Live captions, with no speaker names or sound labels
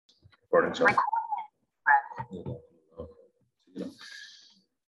recording started.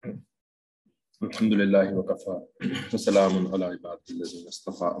 Alhamdulillahi wa kafa wa salamun ala ibadihi allazina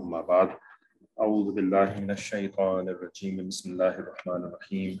istafa amma ba'd. A'udhu billahi minash shaitanir rajim. Bismillahir rahmanir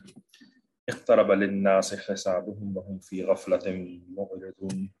rahim. اقترب للناس حسابهم وهم في غفلة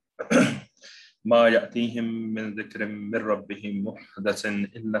معرضون ما يأتيهم من ذكر من ربهم محدث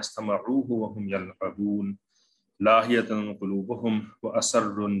إلا استمعوه وهم يلعبون لاهية قلوبهم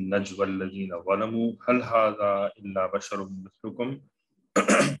وأسروا النجوى الذين ظلموا هل هذا إلا بشر مثلكم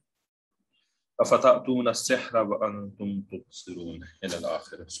أفتأتون السحر وأنتم تبصرون إلى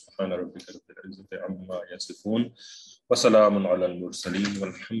الآخرة. سبحان ربك رب العزة عما يصفون وسلام على المرسلين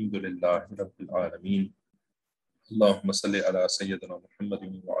والحمد لله رب العالمين. اللهم صل على سيدنا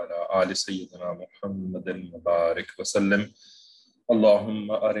محمد وعلى آل سيدنا محمد وبارك وسلم.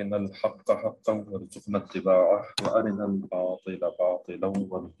 اللهم أرنا الحق حقا وارزقنا اتباعه وأرنا الباطل باطلا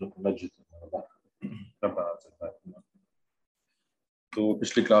وارزقنا اجتنابه. تو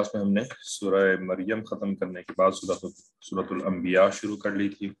پچھلی کلاس میں ہم نے سورہ مریم ختم کرنے کے بعد سورۃ الانبیاء شروع کر لی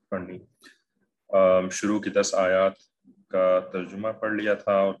تھی پڑھنی. شروع کی 10 آیات کا ترجمہ پڑھ لیا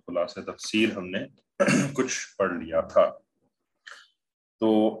تھا اور خلاصہ تفسیر ہم نے کچھ پڑھ لیا تھا. تو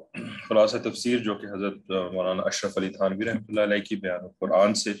خلاصہ تفسیر جو کہ حضرت مولانا اشرف علی تھانوی رحمۃ اللہ علیہ کی بیان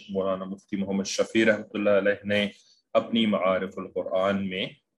القرآن سے مولانا مفتی محمد شفیع رحمۃ اللہ علیہ نے اپنی معارف القرآن میں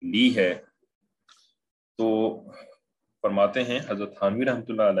لی ہے. تو فرماتے ہیں حضرت تھانوی رحمۃ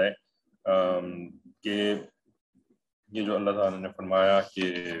اللہ علیہ کہ یہ جو اللہ تعالیٰ نے فرمایا کہ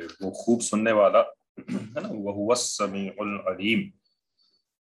وہ خوب سننے والا ہے نا، وَهُوَ السَّمِيعُ الْعَلِيمُ.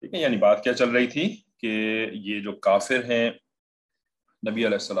 ٹھیک ہے، یعنی بات کیا چل رہی تھی کہ یہ جو کافر ہیں نبی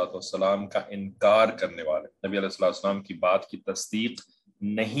علیہ الصلوۃ والسلام کا انکار کرنے والے، نبی علیہ الصلوۃ والسلام کی بات کی تصدیق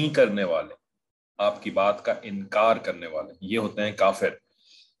نہیں کرنے والے، آپ کی بات کا انکار کرنے والے، یہ ہوتے ہیں کافر.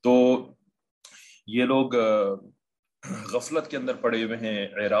 تو یہ لوگ غفلت کے اندر پڑے ہوئے ہیں،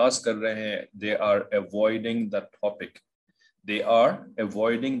 اعراض کر رہے ہیں. they are avoiding the topic, they are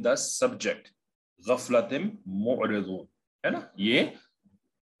avoiding the subject. غفلت معرضون ہے نا، یہ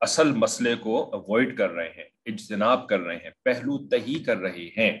اصل مسئلے کو اوائڈ کر رہے ہیں، اجتناب کر رہے ہیں، پہلو تہی کر رہے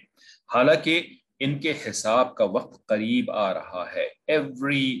ہیں، حالانکہ ان کے حساب کا وقت قریب آ رہا ہے.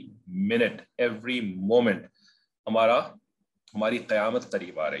 ایوری منٹ ایوری مومنٹ ہماری قیامت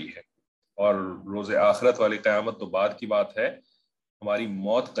قریب آ رہی ہے، اور روز آخرت والی قیامت تو بعد کی بات ہے، ہماری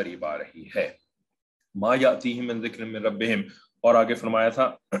موت قریب آ رہی ہے. ما یاتیہم من ذکر من ربہم، اور آگے فرمایا تھا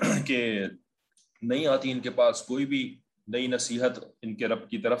کہ نہیں آتی ان کے پاس کوئی بھی نئی نصیحت ان کے رب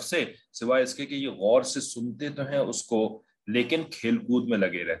کی طرف سے سوائے اس کے کہ یہ غور سے سنتے تو ہیں اس کو لیکن کھیل کود میں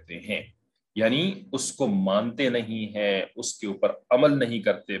لگے رہتے ہیں، یعنی اس کو مانتے نہیں ہیں، اس کے اوپر عمل نہیں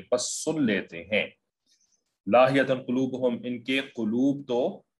کرتے، بس سن لیتے ہیں. لاہیۃ قلوبہم، ان کے قلوب تو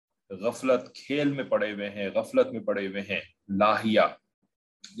غفلت کھیل میں پڑے ہوئے ہیں، غفلت میں پڑے ہوئے ہیں. لاہیہ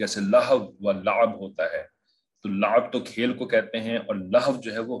جیسے لہو و لعب ہوتا ہے، تو لعب تو کھیل کو کہتے ہیں اور لہو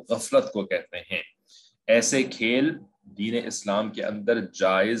جو ہے وہ غفلت کو کہتے ہیں. ایسے کھیل دین اسلام کے اندر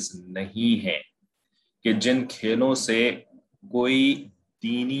جائز نہیں ہیں کہ جن کھیلوں سے کوئی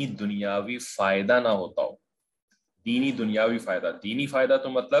دینی دنیاوی فائدہ نہ ہوتا ہو. دینی دنیاوی فائدہ، دینی فائدہ تو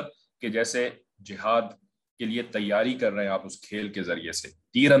مطلب کہ جیسے جہاد کے لیے تیاری کر رہے ہیں آپ اس کھیل کے ذریعے سے،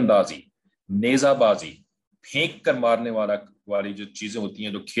 تیر اندازی، نیزہ بازی، پھینک کر مارنے والی جو چیزیں ہوتی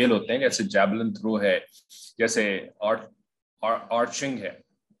ہیں، جو کھیل ہوتے ہیں، جیسے جیبلن تھرو ہے، جیسے آرچنگ ہے،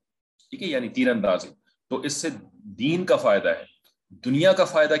 ٹھیک ہے، یعنی تیر اندازی. تو اس سے دین کا فائدہ ہے. دنیا کا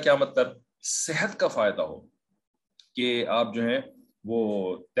فائدہ کیا مطلب؟ صحت کا فائدہ ہو کہ آپ جو ہیں وہ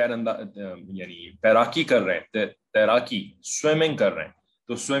یعنی تیراکی کر رہے ہیں، تیراکی سوئمنگ کر رہے ہیں،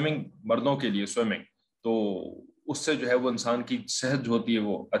 تو سوئمنگ مردوں کے لیے سوئمنگ، تو اس سے جو ہے وہ انسان کی صحت جو ہوتی ہے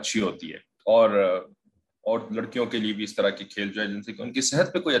وہ اچھی ہوتی ہے. اور لڑکیوں کے لیے بھی اس طرح کے کھیل جو ہے جن سے ان کی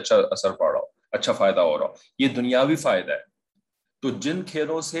صحت پہ کوئی اچھا اثر پڑ رہا ہو، اچھا فائدہ ہو رہا ہو، یہ دنیاوی فائدہ ہے. تو جن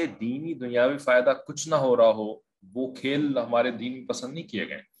کھیلوں سے دینی دنیاوی فائدہ کچھ نہ ہو رہا ہو وہ کھیل ہمارے دین میں پسند نہیں کیے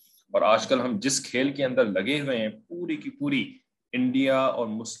گئے. اور آج کل ہم جس کھیل کے اندر لگے ہوئے ہیں، پوری کی پوری انڈیا اور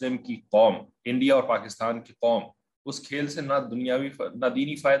مسلم کی قوم، انڈیا اور پاکستان کی قوم، اس کھیل سے نہ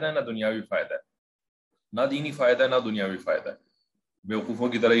دینی فائدہ ہے نہ دنیاوی فائدہ ہے، نہ دینی فائدہ ہے نہ دنیاوی فائدہ ہے. بیوقوفوں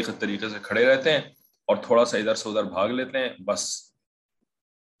کی طرح ایک طریقے سے کھڑے رہتے ہیں اور تھوڑا سا ادھر سے ادھر بھاگ لیتے ہیں بس.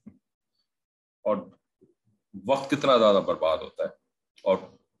 اور وقت کتنا زیادہ برباد ہوتا ہے اور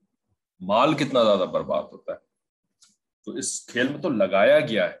مال کتنا زیادہ برباد ہوتا ہے. تو اس کھیل میں تو لگایا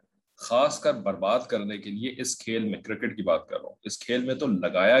گیا ہے خاص کر برباد کرنے کے لیے. اس کھیل میں، کرکٹ کی بات کر رہا ہوں، اس کھیل میں تو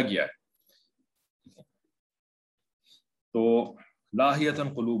لگایا گیا ہے. تو لاہیۃ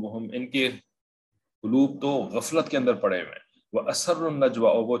قلوبہم، ان کے قلوب تو غفلت کے اندر پڑے ہوئے ہیں. وَأَسَرُّ النَّجْوَى،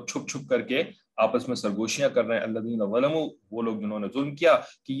 اور وہ چھپ چھپ کر کے آپس میں سرگوشیاں کر رہے ہیں، الذین ظلموا، وہ لوگ جنہوں نے ظلم کیا،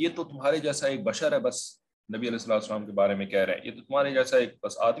 کہ یہ تو تمہارے جیسا ایک بشر ہے، بس نبی علیہ الصلوۃ والسلام کے بارے میں کہہ رہے ہیں یہ تو تمہارے جیسا ایک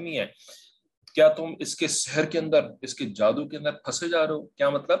بس آدمی ہے، کیا تم اس کے سحر کے اندر، اس کے جادو کے اندر پھنسے جا رہے ہو؟ کیا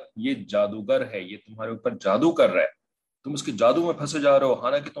مطلب؟ یہ جادوگر ہے، یہ تمہارے اوپر جادو کر رہا ہے، تم اس کے جادو میں پھنسے جا رہے ہو،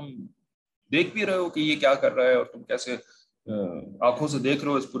 حالانکہ تم دیکھ بھی رہے ہو کہ یہ کیا کر رہا ہے، اور تم کیسے آنکھوں سے دیکھ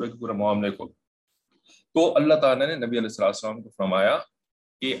رہے ہو اس پورے معاملے کو۔ تو اللہ تعالیٰ نے نبی علیہ السلام کو فرمایا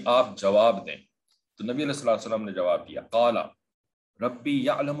کہ آپ جواب دیں، تو نبی علیہ السلام نے جواب دیا، قال ربی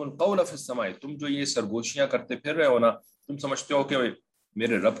یعلم القول فی السماء، تم جو یہ سرگوشیاں کرتے پھر رہے ہو نا، تم سمجھتے ہو کہ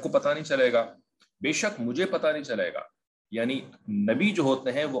میرے رب کو پتہ نہیں چلے گا؟ بے شک مجھے پتہ نہیں چلے گا۔ یعنی نبی جو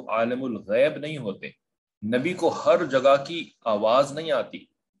ہوتے ہیں وہ عالم الغیب نہیں ہوتے، نبی کو ہر جگہ کی آواز نہیں آتی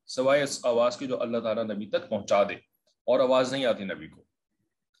سوائے اس آواز کی جو اللہ تعالیٰ نبی تک پہنچا دے، اور آواز نہیں آتی نبی کو۔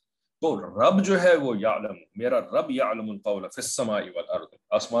 تو رب جو ہے وہ یعلم، میرا رب یعلم القول فی السماء والارض،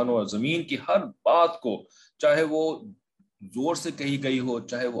 آسمانوں اور زمین کی ہر بات کو، چاہے وہ زور سے کہی گئی ہو،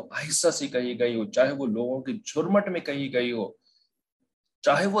 چاہے وہ آہستہ سے کہی گئی ہو، چاہے وہ لوگوں کی جھرمٹ میں کہی گئی ہو،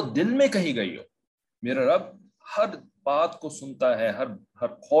 چاہے وہ دل میں کہی گئی ہو، میرا رب ہر بات کو سنتا ہے، ہر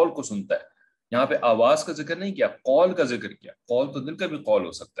قول کو سنتا ہے۔ یہاں پہ آواز کا ذکر نہیں کیا، قول کا ذکر کیا، قول تو دل کا بھی قول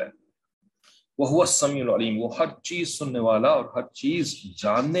ہو سکتا ہے۔ وَهُوَ السَّمِيعُ الْعَلِيمُ، وہ ہر چیز سننے والا اور ہر چیز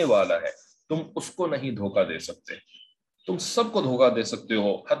جاننے والا ہے، تم اس کو نہیں دھوکہ دے سکتے، تم سب کو دھوکہ دے سکتے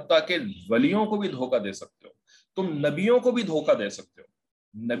ہو، حتیٰ کہ ولیوں کو بھی دھوکہ دے سکتے ہو، تم نبیوں کو بھی دھوکہ دے سکتے ہو،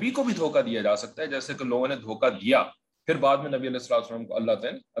 نبی کو بھی دھوکہ دیا جا سکتا ہے، جیسے کہ لوگوں نے دھوکہ دیا، پھر بعد میں نبی علیہ السلام کو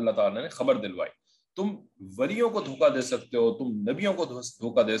اللہ تعالیٰ نے خبر دلوائی۔ تم ولیوں کو دھوکہ دے سکتے ہو، تم نبیوں کو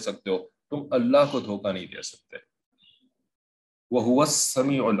دھوکہ دے سکتے ہو، تم اللہ کو دھوکہ نہیں دے سکتے۔ وَهُوَ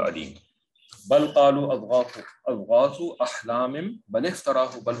السَّمِيعُ الْعَلِيمُ بل قالوا اضغاث احلام بل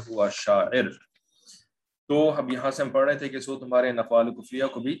افتراہ بل ہوا شاعر۔ تو اب یہاں سے ہم پڑھ رہے تھے کہ سو تمہارے نفال کفریہ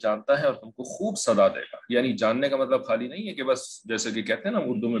کو بھی جانتا ہے اور تم کو خوب سزا دے گا۔ یعنی جاننے کا مطلب خالی نہیں ہے کہ بس جیسے کہ کہتے ہیں نا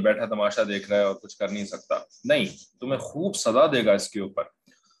اردو میں بیٹھا تماشا دیکھ رہا ہے اور کچھ کر نہیں سکتا، نہیں، تمہیں خوب سزا دے گا اس کے اوپر۔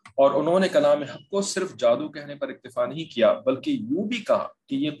 اور انہوں نے کلام حق کو صرف جادو کہنے پر اکتفا نہیں کیا، بلکہ یوں بھی کہا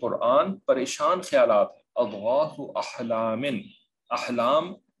کہ یہ قرآن پریشان خیالات ہے۔ اضغاث احلام،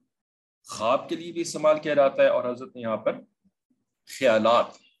 احلام خواب کے لیے بھی استعمال کیا جاتا ہے، اور حضرت نے یہاں پر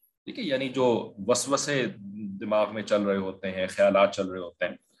خیالات، ٹھیک ہے، یعنی جو وسوسے دماغ میں چل رہے ہوتے ہیں، خیالات چل رہے ہوتے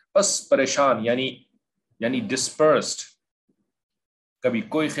ہیں، بس پریشان، یعنی ڈسپرسڈ، کبھی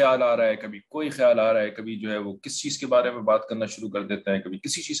کوئی خیال آ رہا ہے، کبھی کوئی خیال آ رہا ہے، کبھی جو ہے وہ کس چیز کے بارے میں بات کرنا شروع کر دیتے ہیں، کبھی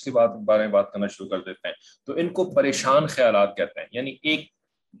کسی چیز کے بارے میں بات کرنا شروع کر دیتے ہیں، تو ان کو پریشان خیالات کہتے ہیں۔ یعنی ایک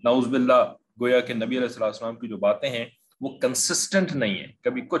نعوذ باللہ گویا کہ نبی علیہ السلام کی جو باتیں ہیں وہ کنسسٹنٹ نہیں ہے،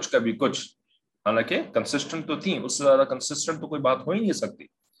 کبھی کچھ، حالانکہ کنسسٹنٹ تو تھیں، اس سے زیادہ کنسسٹنٹ تو کوئی بات ہو ہی نہیں سکتی،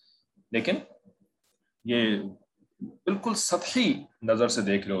 لیکن یہ بالکل سطحی نظر سے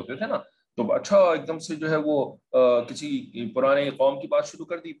دیکھ رہے ہوتے تھے نا، تو اچھا ایک دم سے جو ہے وہ کسی پرانے قوم کی بات شروع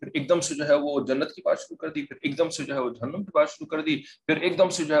کر دی، پھر ایک دم سے جو ہے وہ جنت کی بات شروع کر دی، پھر ایک دم سے جو ہے وہ جہنم کی بات شروع کر دی، پھر ایک دم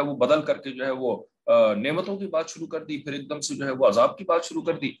سے جو ہے وہ بدل کر کے جو ہے وہ نعمتوں کی بات شروع کر دی، پھر ایک دم سے جو ہے وہ عذاب کی بات شروع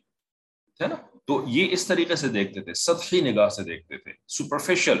کر دی، ہے نا۔ تو یہ اس طریقے سے دیکھتے تھے، سطحی نگاہ سے دیکھتے تھے،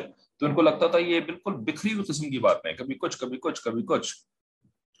 سپرفیشل، تو ان کو لگتا تھا یہ بالکل بکھری ہوئی قسم کی باتیں، کبھی کچھ۔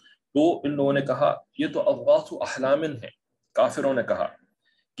 تو ان لوگوں نے کہا یہ تو اضغاث احلام ہے، کافروں نے کہا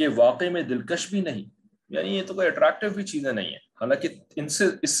کہ واقع میں دلکش بھی نہیں، یعنی یہ تو کوئی اٹریکٹیو بھی چیزیں نہیں ہیں، حالانکہ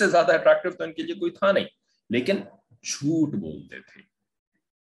اس سے زیادہ اٹریکٹیو تو ان کے لیے کوئی تھا نہیں، لیکن جھوٹ بولتے تھے،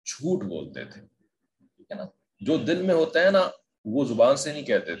 ٹھیک ہے نا۔ جو دل میں ہوتا ہے نا وہ زبان سے نہیں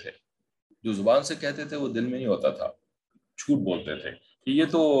کہتے تھے، جو زبان سے کہتے تھے وہ دل میں نہیں ہوتا تھا، جھوٹ بولتے تھے کہ یہ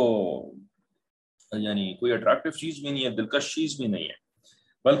تو یعنی کوئی اٹریکٹیو چیز بھی نہیں ہے، دلکش چیز بھی نہیں ہے،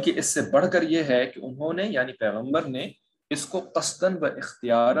 بلکہ اس سے بڑھ کر یہ ہے کہ انہوں نے یعنی پیغمبر نے اس کو قصداً و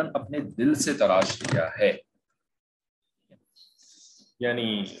اختیاراً اپنے دل سے تلاش کیا ہے۔ یعنی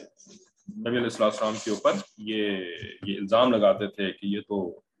نبی علیہ السلام کے اوپر یہ الزام لگاتے تھے کہ یہ تو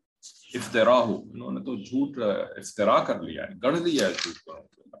افطرا ہو، انہوں نے تو جھوٹ افطرا کر لیا ہے، گڑھ لیا ہے جھوٹ کو۔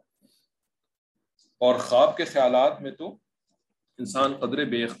 اور خواب کے خیالات میں تو انسان قدرے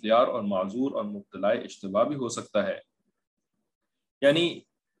بے اختیار اور معذور اور مبتلا اشتباہ بھی ہو سکتا ہے۔ یعنی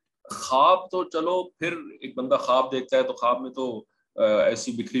خواب تو چلو پھر ایک بندہ خواب دیکھتا ہے تو خواب میں تو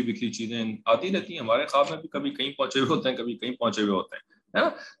ایسی بکھری چیزیں آتی رہتی ہیں، ہمارے خواب میں بھی کبھی کہیں پہنچے ہوئے ہوتے ہیں، کبھی کہیں پہنچے ہوئے ہوتے ہیں،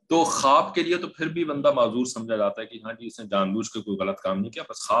 تو خواب کے لیے تو پھر بھی بندہ معذور سمجھا جاتا ہے کہ ہاں جی اس نے جان بوجھ کے کوئی غلط کام نہیں کیا،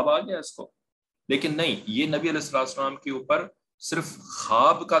 بس خواب آ گیا اس کو۔ لیکن نہیں، یہ نبی علیہ السلام کے اوپر صرف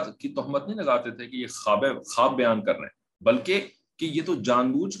خواب کی تہمت نہیں لگاتے تھے کہ یہ خواب بیان کر رہے ہیں، بلکہ کہ یہ تو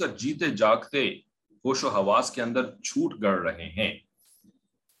جان بوجھ کر جیتے جاگتے ہوش و حواس کے اندر جھوٹ گڑھ رہے ہیں۔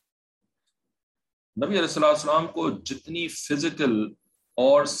 نبی علیہ السلام کو جتنی فزیکل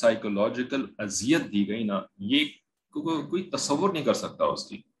اور سائیکولوجیکل اذیت دی گئی نا، یہ کوئی تصور نہیں کر سکتا اس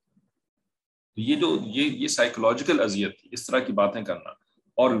کی. یہ جو یہ سائیکولوجیکل اذیت تھی، اس طرح کی باتیں کرنا.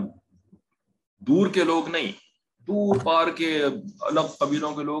 اور دور کے لوگ نہیں، دور پار کے الگ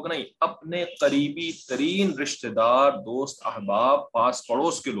قبیلوں کے لوگ نہیں، اپنے قریبی ترین رشتہ دار، دوست، احباب، پاس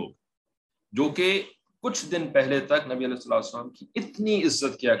پڑوس کے لوگ، جو کہ کچھ دن پہلے تک نبی علیہ السلام کی اتنی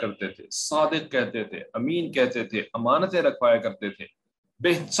عزت کیا کرتے تھے، صادق کہتے تھے، امین کہتے تھے، امانتیں رکھوایا کرتے تھے،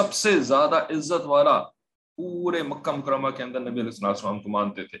 سب سے زیادہ عزت والا پورے مکہ مکرمہ کے اندر نبی علیہ السلام کو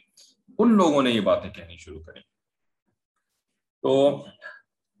مانتے تھے، ان لوگوں نے یہ باتیں کہنی شروع کریں. تو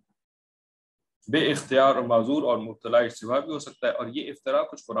بے اختیار اور معذور اور مبتلا اشتباہ بھی ہو سکتا ہے. اور یہ افطرا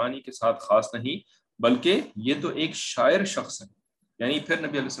کچھ قرآنی کے ساتھ خاص نہیں، بلکہ یہ تو ایک شاعر شخص ہے. یعنی پھر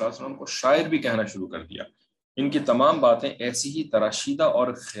نبی علیہ السلام کو شاعر بھی کہنا شروع کر دیا. ان کی تمام باتیں ایسی ہی تراشیدہ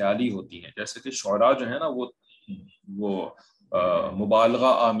اور خیالی ہوتی ہیں، جیسے کہ شعراء جو ہے نا وہ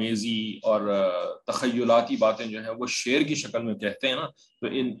مبالغہ آمیزی اور تخیلاتی باتیں جو ہیں وہ شعر کی شکل میں کہتے ہیں نا، تو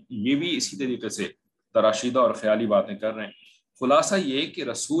یہ بھی اسی طریقے سے تراشیدہ اور خیالی باتیں کر رہے ہیں. خلاصہ یہ کہ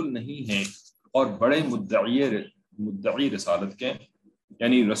رسول نہیں ہیں اور بڑے مدعی رسالت کے،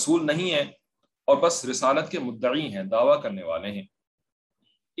 یعنی رسول نہیں ہیں اور بس رسالت کے مدعی ہیں، دعویٰ کرنے والے ہیں.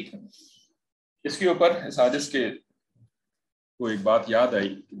 ٹھیک ہے. اس کے اوپر اس حادث کے کو ایک بات یاد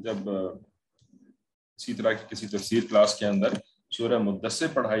آئی کہ جب اسی طرح کی کسی تفسیر کلاس کے اندر سورہ مدثر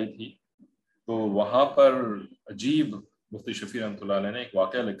پڑھائی تھی، تو وہاں پر عجیب مفتی شفیع رحمۃ اللہ علیہ نے ایک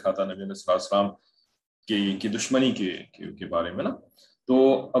واقعہ لکھا تھا نبی علیہ السلام کی دشمنی کے بارے میں نا. تو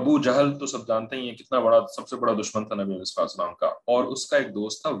ابو جہل تو سب جانتے ہی ہیں کتنا بڑا، سب سے بڑا دشمن تھا نبی علیہ السلام کا، اور اس کا ایک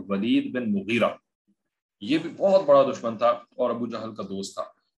دوست تھا ولید بن مغیرہ، یہ بھی بہت بڑا دشمن تھا اور ابو جہل کا دوست تھا.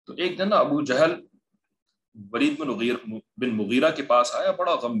 تو ایک دن نا ابو جہل ولید بن مغیرہ کے پاس آیا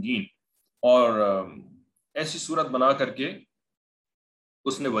بڑا غمگین، اور ایسی صورت بنا کر کے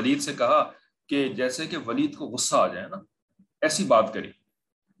اس نے ولید سے کہا کہ جیسے کہ ولید کو غصہ آ جائے نا، ایسی بات کری.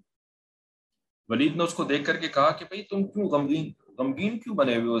 ولید نے اس کو دیکھ کر کے کہا کہ بھئی تم کیوں غمگین کیوں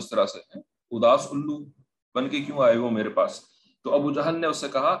بنے ہوئے ہو، اس طرح سے اداس الو بن کے کیوں آئے ہو میرے پاس. تو ابو جہل نے اس سے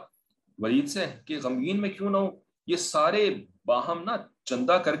کہا ولید سے کہ غمگین میں کیوں نہ ہوں، یہ سارے باہم نا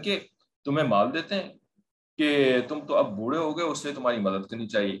چندہ کر کے تمہیں مال دیتے ہیں کہ تم تو اب بوڑھے ہو گئے، اس لیے تمہاری مدد کرنی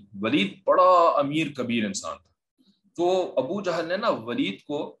چاہیے. ولید بڑا امیر کبیر انسان تھا. تو ابو جہل نے نا ولید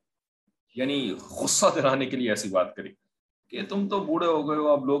کو یعنی غصہ دلانے کے لیے ایسی بات کری کہ تم تو بوڑھے ہو گئے ہو،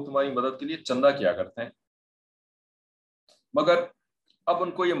 اب لوگ تمہاری مدد کے لیے چندہ کیا کرتے ہیں. مگر اب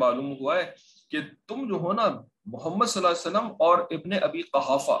ان کو یہ معلوم ہوا ہے کہ تم جو ہو نا محمد صلی اللہ علیہ وسلم اور ابن ابی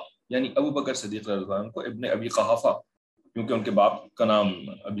قحافہ، یعنی ابو بکر صدیق رضی اللہ عنہ کو ابن ابی قحافہ، کیونکہ ان کے باپ کا نام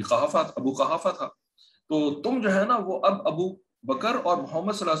ابو قحافہ تھا. تو تم جو ہے نا وہ اب ابو بکر اور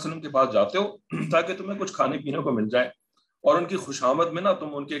محمد صلی اللہ علیہ وسلم کے پاس جاتے ہو تاکہ تمہیں کچھ کھانے پینے کو مل جائے، اور ان کی خوشامد میں نا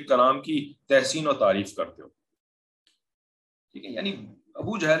تم ان کے کلام کی تحسین و تعریف کرتے ہو. ٹھیک ہے. یعنی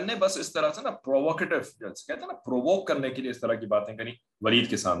ابو جہل نے بس اس طرح سے نا پرووکیٹو کہتے ہیں نا، پرووک کرنے کے لیے اس طرح کی باتیں کری ولید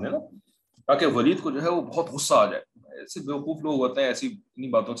کے سامنے نا، تاکہ ولید کو جو ہے وہ بہت غصہ آ جائے. ایسے بیوقوف لوگ ہوتے ہیں، ایسی انہی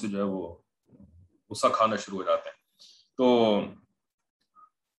باتوں سے جو ہے وہ غصہ کھانا شروع ہو جاتے ہیں. تو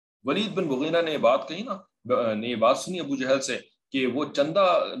ولید بن مغیرہ نے یہ بات کہی نا، نے یہ بات سنی ابو جہل سے کہ وہ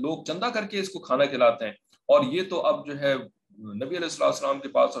لوگ چندہ کر کے اس کو کھانا کھلاتے ہیں، اور یہ تو اب جو ہے نبی علیہ السلام کے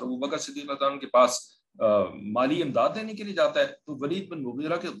پاس اور ابو بکر صدیق رضی اللہ عنہ کے پاس مالی امداد دینے کے لیے جاتا ہے. تو ولید بن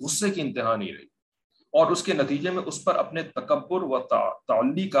مغیرہ کے غصے کی انتہا نہیں رہی، اور اس کے نتیجے میں اس پر اپنے تکبر و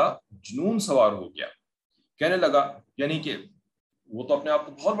تعلی کا جنون سوار ہو گیا. کہنے لگا، یعنی کہ وہ تو اپنے آپ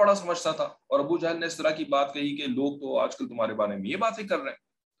کو بہت بڑا سمجھتا تھا، اور ابو جہل نے اس طرح کی بات کہی کہ لوگ تو آج کل تمہارے بارے میں یہ باتیں کر رہے ہیں.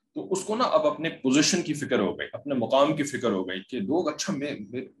 تو اس کو نا اب اپنے پوزیشن کی فکر ہو گئی، اپنے مقام کی فکر ہو گئی کہ لوگ اچھا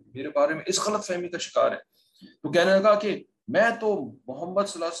میرے بارے میں اس غلط فہمی کا شکار ہے. تو کہنے لگا کہ میں تو محمد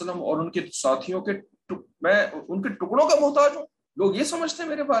صلی اللہ علیہ وسلم اور ان کے ساتھیوں کے میں ان کے ٹکڑوں کا محتاج ہوں. لوگ یہ سمجھتے ہیں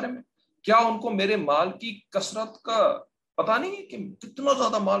میرے بارے میں، کیا ان کو میرے مال کی کثرت کا پتہ نہیں ہے کہ کتنا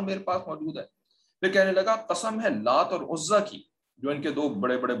زیادہ مال میرے پاس موجود ہے. پھر کہنے لگا قسم ہے لات اور عزا کی، جو ان کے دو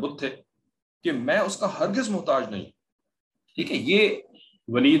بڑے بڑے بت تھے، کہ میں اس کا ہرگز محتاج نہیں. ٹھیک ہے. یہ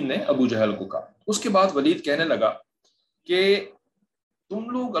ولید نے ابو جہل کو کہا. اس کے بعد ولید کہنے لگا کہ تم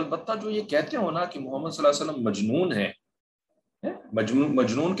لوگ البتہ جو یہ کہتے ہو نا کہ محمد صلی اللہ علیہ وسلم مجنون ہے،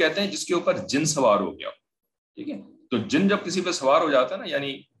 مجنون کہتے ہیں جس کے اوپر جن سوار ہو گیا. ٹھیک ہے. تو جن جب کسی پہ سوار ہو جاتا ہے نا،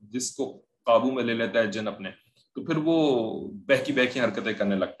 یعنی جس کو قابو میں لے لیتا ہے جن اپنے، تو پھر وہ بہکی بہکی حرکتیں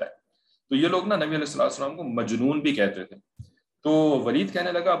کرنے لگتا ہے. تو یہ لوگ نا نبی علیہ السلام کو مجنون بھی کہتے تھے. تو ولید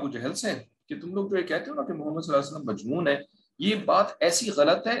کہنے لگا ابو جہل سے کہ تم لوگ جو یہ کہتے ہو نا کہ محمد صلی اللہ علیہ وسلم مجنون ہے، یہ بات ایسی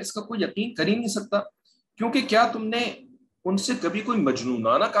غلط ہے، اس کا کوئی یقین کر ہی نہیں سکتا. کیونکہ کیا تم نے ان سے کبھی کوئی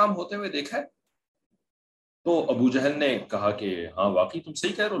مجنونانہ کام ہوتے ہوئے دیکھا ہے؟ تو ابو جہل نے کہا کہ ہاں واقعی تم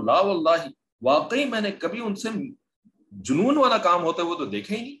صحیح کہہ رہے ہو، لا واللہ، واقعی میں نے کبھی ان سے جنون والا کام ہوتا ہے وہ تو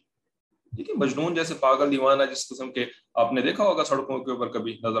دیکھا ہی نہیں. ٹھیک ہے، مجنون جیسے پاگل دیوانہ جس قسم کے آپ نے دیکھا ہوگا سڑکوں کے اوپر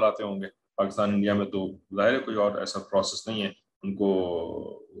کبھی نظر آتے ہوں گے. پاکستان انڈیا میں تو ظاہر ہے کوئی اور ایسا پروسیس نہیں ہے ان کو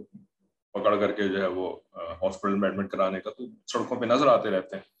پکڑ کر کے جو ہے وہ ہاسپٹل میں ایڈمٹ کرانے کا، تو سڑکوں پہ نظر آتے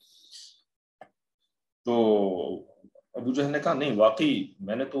رہتے ہیں. تو ابو جہل نے کہا نہیں واقعی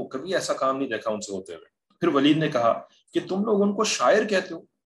میں نے تو کبھی ایسا کام نہیں دیکھا ان سے ہوتے ہوئے. پھر ولید نے کہا کہ تم لوگ ان کو شاعر کہتے ہو،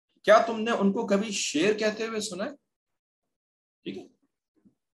 کیا تم نے ان کو کبھی شعر کہتے ہوئے سنا ہے؟ ٹھیک ہے،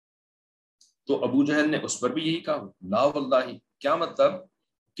 تو ابو جہل نے اس پر بھی یہی کہا لا واللہ. کیا مطلب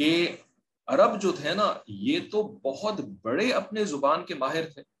کہ عرب جو تھے نا یہ تو بہت بڑے اپنے زبان کے ماہر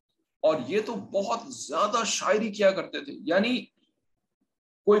تھے، اور یہ تو بہت زیادہ شاعری کیا کرتے تھے. یعنی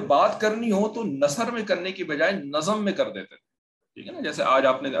کوئی بات کرنی ہو تو نثر میں کرنے کی بجائے نظم میں کر دیتے تھے. ٹھیک ہے نا، جیسے آج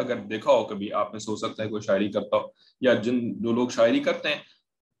آپ نے اگر دیکھا ہو کبھی، آپ نے سوچ سکتے ہیں کوئی شاعری کرتا ہو، یا جو لوگ شاعری کرتے ہیں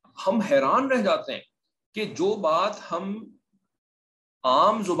ہم حیران رہ جاتے ہیں کہ جو بات ہم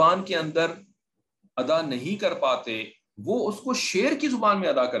عام زبان کے اندر ادا نہیں کر پاتے وہ اس کو شعر کی زبان میں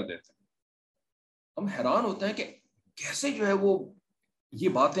ادا کر دیتے ہیں. ہم حیران ہوتے ہیں کہ کیسے جو ہے وہ یہ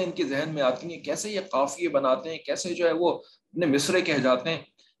باتیں ان کے ذہن میں آتی ہیں، کیسے یہ قافیے بناتے ہیں، کیسے جو ہے وہ اپنے مصرے کہہ جاتے ہیں.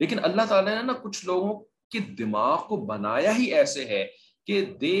 لیکن اللہ تعالیٰ نے نا کچھ لوگوں کے دماغ کو بنایا ہی ایسے ہے کہ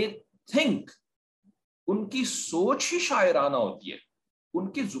دے تھنک، ان کی سوچ ہی شاعرانہ ہوتی ہے.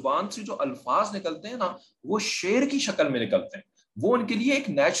 ان کی زبان سے جو الفاظ نکلتے ہیں نا وہ شعر کی شکل میں نکلتے ہیں. وہ ان کے لیے ایک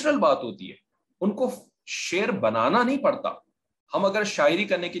نیچرل بات ہوتی ہے، ان کو شعر بنانا نہیں پڑتا. ہم اگر شاعری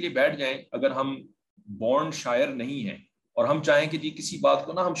کرنے کے لیے بیٹھ جائیں، اگر ہم بورن شاعر نہیں ہیں اور ہم چاہیں کہ جی کسی بات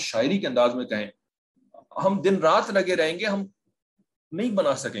کو نا ہم شاعری کے انداز میں کہیں، ہم دن رات لگے رہیں گے، ہم نہیں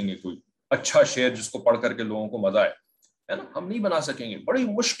بنا سکیں گے کوئی اچھا شعر جس کو پڑھ کر کے لوگوں کو مزہ آئے، ہے نا. ہم نہیں بنا سکیں گے، بڑی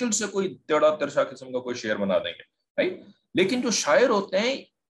مشکل سے کوئی ٹیڑھا ترشا قسم کا کوئی شعر بنا دیں گے. لیکن جو شاعر ہوتے ہیں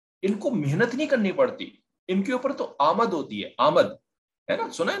ان کو محنت نہیں کرنی پڑتی، ان کے اوپر تو آمد ہوتی ہے. آمد ہے نا،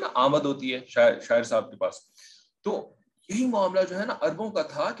 سنا ہے نا، آمد ہوتی ہے شاعر صاحب کے پاس. تو یہی معاملہ جو ہے نا عربوں کا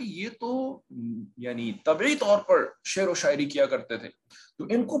تھا کہ یہ تو یعنی طبعی طور پر شعر و شاعری کیا کرتے تھے. تو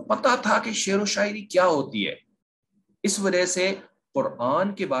ان کو پتا تھا کہ شعر و شاعری کیا ہوتی ہے، اس وجہ سے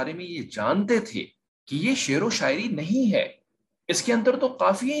قرآن کے بارے میں یہ جانتے تھے کہ یہ شعر و شاعری نہیں ہے، اس کے اندر تو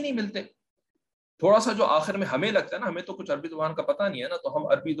قافیے ہی نہیں ملتے. تھوڑا سا جو آخر میں ہمیں لگتا ہے نا، ہمیں تو کچھ عربی زبان کا پتہ نہیں ہے نا، تو ہم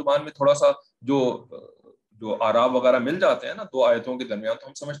عربی زبان میں تھوڑا سا جو آراب وغیرہ مل جاتے ہیں نا دو آیتوں کے درمیان، تو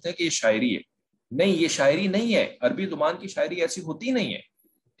ہم سمجھتے ہیں کہ یہ شاعری ہے. نہیں، یہ شاعری نہیں ہے، عربی زبان کی شاعری ایسی ہوتی نہیں ہے.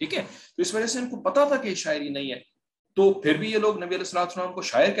 ٹھیک ہے، تو اس وجہ سے ان کو پتا تھا کہ یہ شاعری نہیں ہے. تو پھر بھی یہ لوگ نبی علیہ السلام کو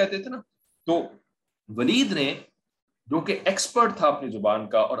شاعر کہتے تھے نا. تو ولید نے جو کہ ایکسپرٹ تھا اپنی زبان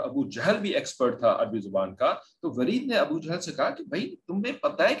کا، اور ابو جہل بھی ایکسپرٹ تھا عربی زبان کا، تو ولید نے ابو جہل سے کہا کہ بھائی تمہیں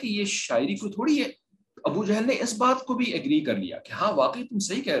پتہ ہے کہ یہ شاعری کوئی تھوڑی ہے. ابو جہل نے اس بات کو بھی ایگری کر لیا کہ ہاں واقعی تم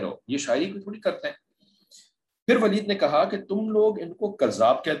صحیح کہہ رہے ہو، یہ شاعری کوئی تھوڑی کرتے ہیں. پھر ولید نے کہا کہ تم لوگ ان کو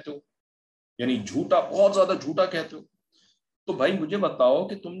کذاب کہتے ہو، یعنی جھوٹا، بہت زیادہ جھوٹا کہتے ہو. تو بھائی مجھے بتاؤ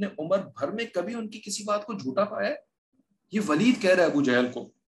کہ تم نے عمر بھر میں کبھی ان کی کسی بات کو جھوٹا پایا ہے؟ یہ ولید کہہ رہا ہے ابو جہل کو.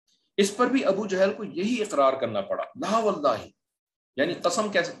 اس پر بھی ابو جہل کو یہی اقرار کرنا پڑا، لا واللہ. یعنی قسم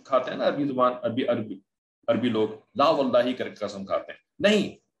کیسے کھاتے ہیں نا عربی زبان، عربی لوگ لا واللہ کر کے قسم کھاتے ہیں. نہیں،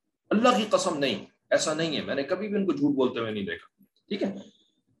 اللہ کی قسم نہیں، ایسا نہیں ہے، میں نے کبھی بھی ان کو جھوٹ بولتے ہوئے نہیں دیکھا. ٹھیک ہے،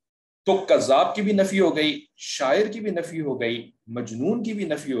 تو کذاب کی بھی نفی ہو گئی، شاعر کی بھی نفی ہو گئی، مجنون کی بھی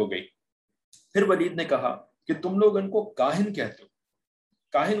نفی ہو گئی. پھر ولید نے کہا کہ تم لوگ ان کو کاہن کہتے ہو.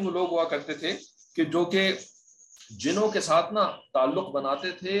 کاہن وہ لوگ ہوا کرتے تھے کہ جو کہ جنوں کے ساتھ نا تعلق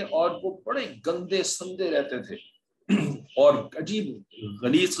بناتے تھے، اور وہ بڑے گندے سندے رہتے تھے اور عجیب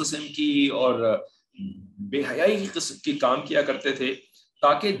غلیظ قسم کی اور بے حیائی قسم کی کام کیا کرتے تھے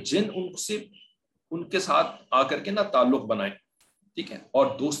تاکہ جن ان کے ساتھ آ کر کے نا تعلق بنائیں. ٹھیک ہے،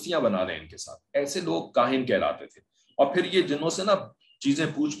 اور دوستیاں بنا لیں ان کے ساتھ. ایسے لوگ کاہن کہلاتے تھے. اور پھر یہ جنوں سے نا چیزیں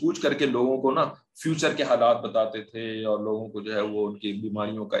پوچھ کر کے لوگوں کو نا فیوچر کے حالات بتاتے تھے، اور لوگوں کو جو ہے وہ ان کی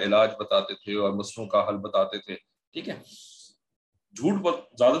بیماریوں کا علاج بتاتے تھے اور مسئلوں کا حل بتاتے تھے. ٹھیک ہے، جھوٹ بہت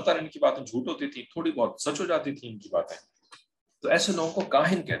زیادہ تر ان کی باتیں جھوٹ ہوتی تھی، تھوڑی بہت سچ ہو جاتی تھی ان کی باتیں. تو ایسے لوگوں کو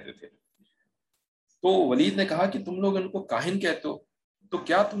کاہن کہتے تھے. تو ولید نے کہا کہ تم لوگ ان کو کاہن کہتے ہو، تو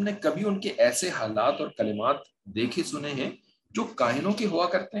کیا تم نے کبھی ان کے ایسے حالات اور کلمات دیکھے سنے ہیں جو کاہنوں کے ہوا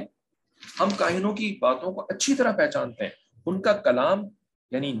کرتے ہیں؟ ہم کاہنوں کی باتوں کو اچھی طرح پہچانتے ہیں. ان کا کلام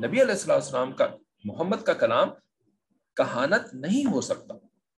یعنی نبی علیہ السلام کا، محمد کا کلام کہانت نہیں ہو سکتا.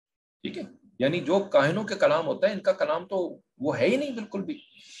 ٹھیک ہے، یعنی جو کاہنوں کے کلام ہوتا ہے ان کا کلام تو وہ ہے ہی نہیں بالکل بھی.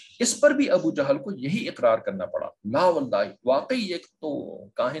 اس پر بھی ابو جہل کو یہی اقرار کرنا پڑا، لا واللہ واقعی یہ تو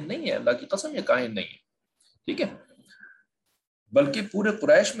کاہن نہیں ہے، اللہ کی قسم یہ کاہن نہیں ہے. ٹھیک ہے، بلکہ پورے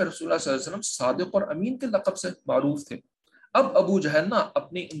قریش میں رسول اللہ صلی اللہ علیہ وسلم صادق اور امین کے لقب سے معروف تھے۔ اب ابو جہل نا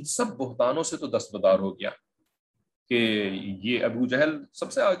اپنی ان سب بہتانوں سے تو دستبردار ہو گیا کہ یہ ابو جہل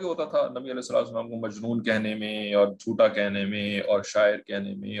سب سے آگے ہوتا تھا نبی علیہ الصلوۃ والسلام کو مجنون کہنے میں اور جھوٹا کہنے میں اور شاعر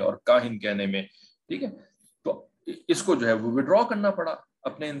کہنے میں اور کاہن کہنے میں، ٹھیک ہے۔ تو اس کو جو ہے وہ وڈرا کرنا پڑا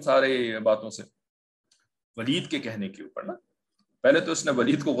اپنے ان سارے باتوں سے ولید کے کہنے کے اوپر نا۔ پہلے تو اس نے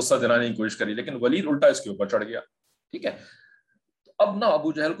ولید کو غصہ دلانے کی کوشش کری، لیکن ولید الٹا اس کے اوپر چڑھ گیا، ٹھیک ہے۔ اب نہ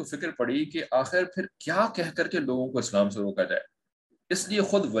ابو جہل کو فکر پڑی کہ آخر پھر کیا کہہ کر کے لوگوں کو اسلام سے روکا جائے، اس لیے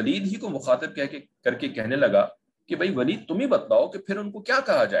خود ولید ہی کو مخاطب کر کے کہنے لگا کہ بھائی ولید تم ہی بتلاؤ کہ پھر ان کو کیا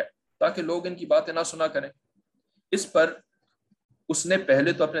کہا جائے تاکہ لوگ ان کی باتیں نہ سنا کریں۔ اس پر اس نے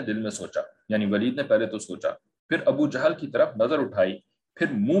پہلے تو اپنے دل میں سوچا، یعنی ولید نے پہلے تو سوچا، پھر ابو جہل کی طرف نظر اٹھائی،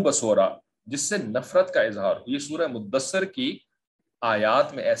 پھر منہ بسورا جس سے نفرت کا اظہار ہو۔ یہ سورہ مدثر کی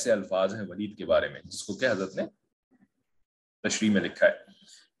آیات میں ایسے الفاظ ہیں ولید کے بارے میں جس کو کہ حضرت نے تشریح میں لکھا ہے،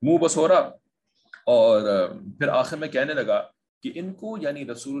 منہ بسورا، اور پھر آخر میں کہنے لگا کہ ان کو یعنی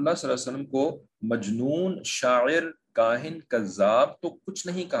رسول اللہ صلی اللہ علیہ وسلم کو مجنون، شاعر، کاہن، کذاب تو کچھ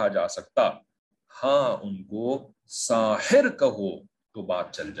نہیں کہا جا سکتا، ہاں ان کو ساحر کہو تو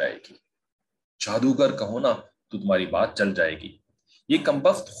بات چل جائے گی، جادوگر کہو نا تو تمہاری بات چل جائے گی۔ یہ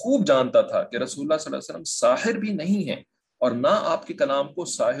کمبخت خوب جانتا تھا کہ رسول اللہ صلی اللہ علیہ وسلم ساحر بھی نہیں ہے اور نہ آپ کے کلام کو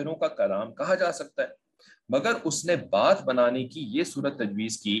ساحروں کا کلام کہا جا سکتا ہے، مگر اس نے بات بنانے کی یہ صورت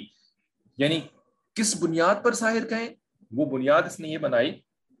تجویز کی، یعنی کس بنیاد پر ساحر کہیں؟ وہ بنیاد اس نے یہ بنائی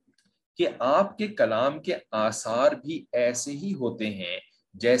کہ آپ کے کلام کے آثار بھی ایسے ہی ہوتے ہیں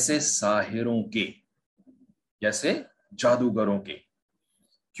جیسے ساحروں کے، جیسے جادوگروں کے،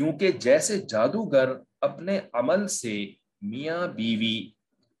 کیونکہ جیسے جادوگر اپنے عمل سے میاں بیوی،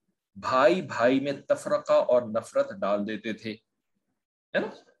 بھائی بھائی میں تفرقہ اور نفرت ڈال دیتے تھے، ہے نا؟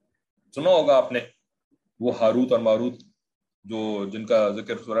 سنا ہوگا آپ نے وہ ہاروت اور ماروت جن کا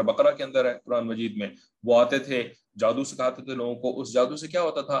ذکر سورہ بقرہ کے اندر ہے قرآن مجید میں، وہ آتے تھے جادو سکھاتے تھے لوگوں کو، اس جادو سے کیا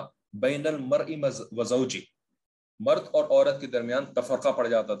ہوتا تھا؟ بین المرء وزوجی، مرد اور عورت کے درمیان تفرقہ پڑ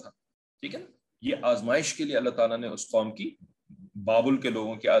جاتا تھا، ٹھیک ہے نا؟ یہ آزمائش کے لیے اللہ تعالیٰ نے اس قوم کی، بابل کے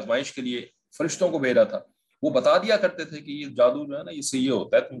لوگوں کی آزمائش کے لیے فرشتوں کو بھیجا تھا، وہ بتا دیا کرتے تھے کہ یہ جادو جو ہے نا یہ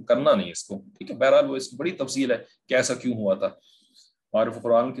ہوتا ہے، تم کرنا نہیں اس کو، ٹھیک ہے۔ بہرحال وہ اس کی بڑی تفصیل ہے کہ ایسا کیوں ہوا تھا، معرف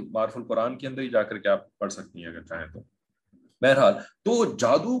القرآن کے اندر ہی جا کر کے آپ پڑھ سکتی ہیں اگر چاہیں تو۔ بہرحال تو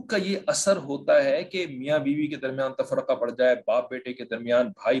جادو کا یہ اثر ہوتا ہے کہ میاں بیوی کے درمیان تفرقہ پڑ جائے، باپ بیٹے کے درمیان،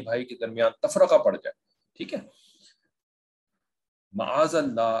 بھائی بھائی کے درمیان تفرقہ پڑ جائے، ٹھیک ہے۔ معاذ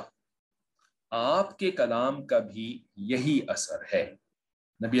اللہ، آپ کے کلام کا بھی یہی اثر ہے،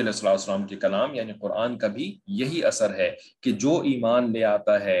 نبی علیہ الصلوۃ والسلام کے کلام یعنی قرآن کا بھی یہی اثر ہے کہ جو ایمان لے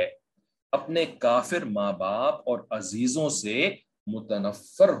آتا ہے اپنے کافر ماں باپ اور عزیزوں سے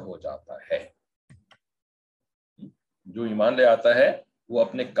متنفر ہو جاتا ہے، جو ایمان لے آتا ہے وہ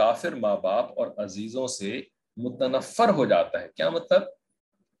اپنے کافر ماں باپ اور عزیزوں سے متنفر ہو جاتا ہے۔ کیا مطلب؟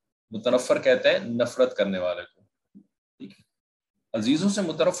 متنفر کہتے ہیں نفرت کرنے والے کو، ٹھیک ہے۔ عزیزوں سے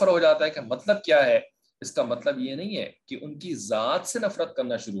متنفر ہو جاتا ہے کہ مطلب کیا ہے؟ اس کا مطلب یہ نہیں ہے کہ ان کی ذات سے نفرت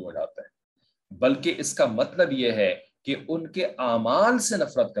کرنا شروع ہو جاتا ہے، بلکہ اس کا مطلب یہ ہے کہ ان کے اعمال سے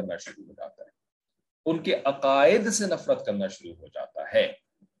نفرت کرنا شروع ہو جاتا ہے، ان کے عقائد سے نفرت کرنا شروع ہو جاتا ہے،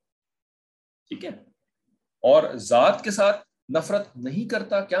 ٹھیک ہے۔ اور ذات کے ساتھ نفرت نہیں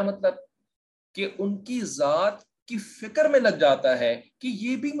کرتا، کیا مطلب؟ کہ ان کی ذات کی فکر میں لگ جاتا ہے کہ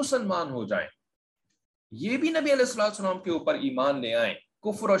یہ بھی مسلمان ہو جائیں، یہ بھی نبی علیہ الصلوۃ والسلام کے اوپر ایمان لے آئیں،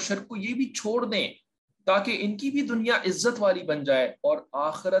 کفر اور شرک کو یہ بھی چھوڑ دیں تاکہ ان کی بھی دنیا عزت والی بن جائے اور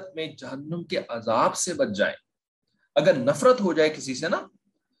آخرت میں جہنم کے عذاب سے بچ جائیں۔ اگر نفرت ہو جائے کسی سے نا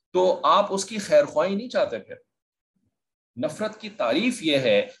تو آپ اس کی خیر خواہی نہیں چاہتے، پھر نفرت کی تعریف یہ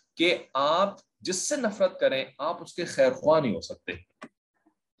ہے کہ آپ جس سے نفرت کریں آپ اس کے خیر خواہ نہیں ہو سکتے،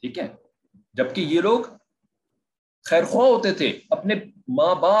 ٹھیک ہے۔ جبکہ یہ لوگ خیر خواہ ہوتے تھے اپنے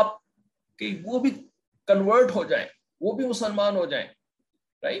ماں باپ کے، وہ بھی کنورٹ ہو جائیں، وہ بھی مسلمان ہو جائیں،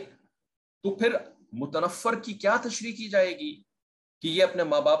 رائٹ؟ تو پھر متنفر کی کیا تشریح کی جائے گی کہ یہ اپنے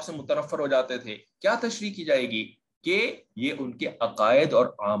ماں باپ سے متنفر ہو جاتے تھے؟ کیا تشریح کی جائے گی کہ یہ ان کے عقائد اور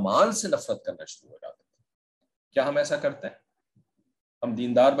اعمال سے نفرت کرنا شروع ہو جاتے تھے۔ کیا ہم ایسا کرتے ہیں؟ ہم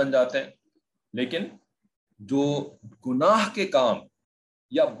دیندار بن جاتے ہیں لیکن جو گناہ کے کام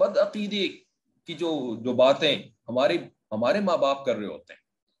یا بد عقیدے کی جو باتیں ہمارے ماں باپ کر رہے ہوتے ہیں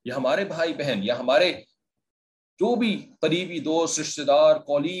یا ہمارے بھائی بہن یا ہمارے جو بھی قریبی دوست، رشتہ دار،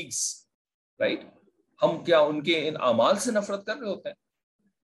 کولیگز، رائٹ، ہم کیا ان کے ان اعمال سے نفرت کر رہے ہوتے ہیں؟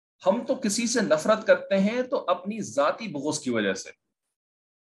 ہم تو کسی سے نفرت کرتے ہیں تو اپنی ذاتی بغض کی وجہ سے،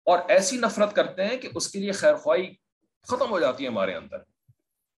 اور ایسی نفرت کرتے ہیں کہ اس کے لیے خیر خواہی ختم ہو جاتی ہے ہمارے اندر،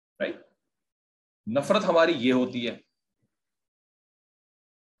 رائٹ؟ نفرت ہماری یہ ہوتی ہے۔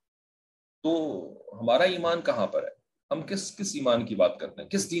 تو ہمارا ایمان کہاں پر ہے؟ ہم کس ایمان کی بات کرتے ہیں،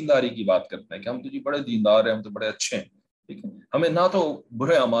 کس دینداری کی بات کرتے ہیں کہ ہم تو جی بڑے دیندار ہیں، ہم تو بڑے اچھے ہیں، ٹھیک ہے؟ ہمیں نہ تو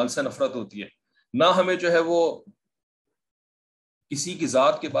برے اعمال سے نفرت ہوتی ہے، نہ ہمیں جو ہے وہ کسی کی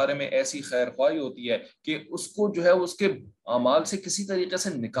ذات کے بارے میں ایسی خیر خواہی ہوتی ہے کہ اس کو جو ہے اس کے اعمال سے کسی طریقے سے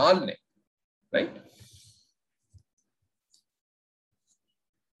نکال لیں، رائٹ؟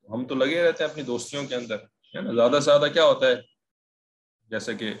 ہم تو لگے رہتے ہیں اپنی دوستیوں کے اندر، ہے نا؟ زیادہ سے زیادہ کیا ہوتا ہے،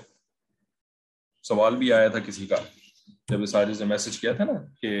 جیسے کہ سوال بھی آیا تھا کسی کا جب اس حاجی نے میسج کیا تھا نا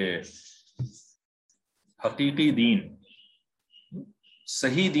کہ حقیقی دین،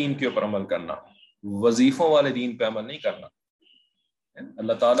 صحیح دین کے اوپر عمل کرنا، وظیفوں والے دین پہ عمل نہیں کرنا۔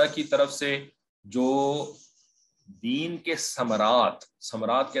 اللہ تعالیٰ کی طرف سے جو دین کے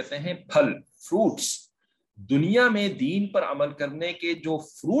ثمرات کہتے ہیں پھل، فروٹس، دنیا میں دین پر عمل کرنے کے جو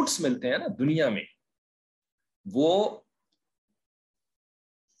فروٹس ملتے ہیں نا دنیا میں، وہ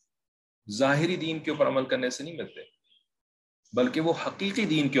ظاہری دین کے اوپر عمل کرنے سے نہیں ملتے، بلکہ وہ حقیقی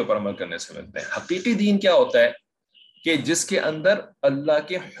دین کے اوپر عمل کرنے سے ملتے ہیں۔ حقیقی دین کیا ہوتا ہے کہ جس کے اندر اللہ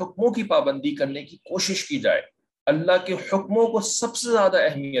کے حکموں کی پابندی کرنے کی کوشش کی جائے، اللہ کے حکموں کو سب سے زیادہ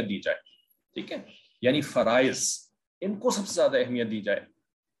اہمیت دی جائے، ٹھیک ہے؟ یعنی فرائض، ان کو سب سے زیادہ اہمیت دی جائے،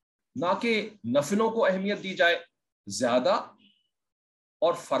 نہ کہ نفلوں کو اہمیت دی جائے زیادہ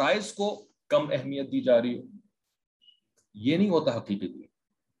اور فرائض کو کم اہمیت دی جا رہی ہو۔ یہ نہیں ہوتا حقیقی دین،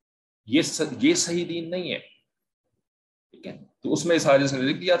 یہ صحیح دین نہیں ہے، ٹھیک ہے؟ تو اس میں اس حاجی نے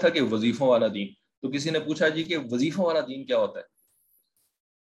لکھ دیا تھا کہ وظیفوں والا دین۔ تو کسی نے پوچھا جی کہ وظیفوں والا دین کیا ہوتا ہے؟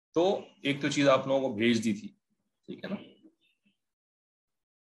 تو ایک تو چیز آپ لوگوں کو بھیج دی تھی، ٹھیک ہے نا؟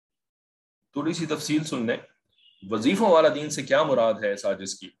 تھوڑی سی تفصیل سن لیں۔ وظیفوں والا دین سے کیا مراد ہے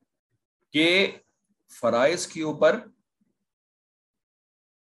ساجس کی؟ کہ فرائض کے اوپر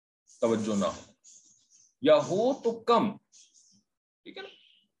توجہ نہ ہو، یا ہو تو کم، ٹھیک ہے نا؟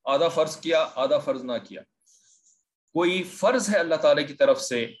 آدھا فرض کیا، آدھا فرض نہ کیا۔ کوئی فرض ہے اللہ تعالی کی طرف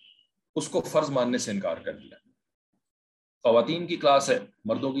سے، اس کو فرض ماننے سے انکار کر دیا۔ خواتین کی کلاس ہے،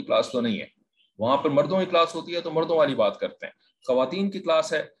 مردوں کی کلاس تو نہیں ہے، وہاں پر مردوں کی کلاس ہوتی ہے تو مردوں والی بات کرتے ہیں۔ خواتین کی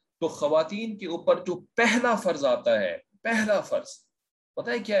کلاس ہے تو خواتین کے اوپر جو پہلا فرض آتا ہے، پہلا فرض پتہ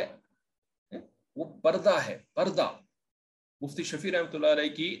ہے کیا ہے؟ وہ پردہ ہے، پردہ۔ مفتی شفیع رحمۃ اللہ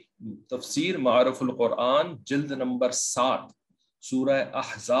علیہ کی تفسیر معارف القرآن جلد نمبر 7 سورہ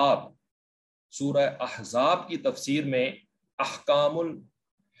احزاب کی تفسیر میں احکام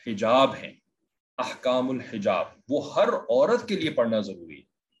الحجاب ہیں، احکام الحجاب، وہ ہر عورت کے لیے پڑھنا ضروری ہے،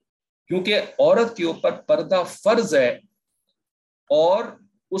 کیونکہ عورت کے اوپر پردہ فرض ہے، اور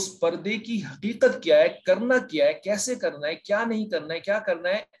اس پردے کی حقیقت کیا ہے، کرنا کیا ہے، کیسے کرنا ہے، کیا نہیں کرنا ہے، کیا کرنا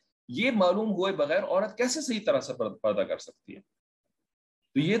ہے، یہ معلوم ہوئے بغیر عورت کیسے صحیح طرح سے پردہ کر سکتی ہے؟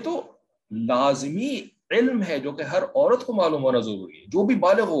 تو یہ تو لازمی علم ہے جو کہ ہر عورت کو معلوم ہونا ضروری ہے، جو بھی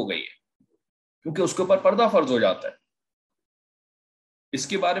بالغ ہو گئی ہے، کیونکہ اس کے اوپر پردہ فرض ہو جاتا ہے۔ اس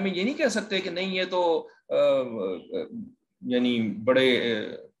کے بارے میں یہ نہیں کہہ سکتے کہ نہیں یہ تو یعنی بڑے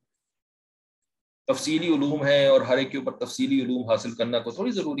تفصیلی علوم ہیں اور ہر ایک کے اوپر تفصیلی علوم حاصل کرنا کو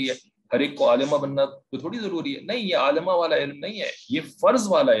تھوڑی ضروری ہے، ہر ایک کو عالمہ بننا کو تھوڑی ضروری ہے۔ نہیں، یہ عالمہ والا علم نہیں ہے، یہ فرض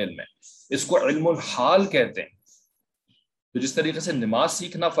والا علم ہے، اس کو علم الحال کہتے ہیں۔ تو جس طریقے سے نماز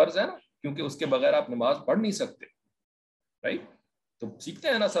سیکھنا فرض ہے نا، کیونکہ اس کے بغیر آپ نماز پڑھ نہیں سکتے، رائٹ؟ تو سیکھتے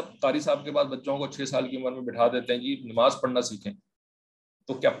ہیں نا سب، قاری صاحب کے بعد بچوں کو 6 سال کی عمر میں بٹھا دیتے ہیں جی نماز پڑھنا سیکھیں۔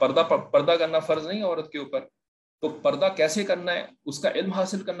 تو کیا پردہ کرنا فرض نہیں ہے عورت کے اوپر؟ تو پردہ کیسے کرنا ہے اس کا علم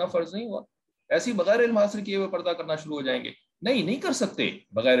حاصل کرنا فرض نہیں ہوا؟ ایسی بغیر علم حاصل کیے ہوئے پردہ کرنا شروع ہو جائیں گے؟ نہیں کر سکتے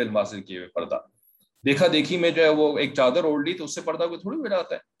بغیر علم حاصل کیے ہوئے پردہ۔ دیکھا دیکھی میں جو ہے وہ ایک چادر اوڑھ لی تو اس سے پردہ کوئی تھوڑی ہو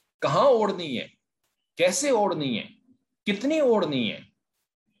جاتا ہے۔ کہاں اوڑھنی ہے، کیسے اوڑھنی ہے، کتنی اوڑھنی ہے،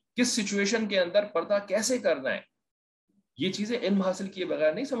 کس سچویشن کے اندر پردہ کیسے کرنا ہے، یہ چیزیں علم حاصل کیے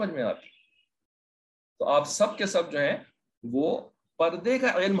بغیر نہیں سمجھ میں آتی۔ تو آپ سب کے سب جو ہیں وہ پردے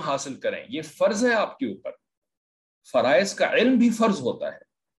کا علم حاصل کریں، یہ فرض ہے آپ کے اوپر۔ فرائض کا علم بھی فرض ہوتا ہے،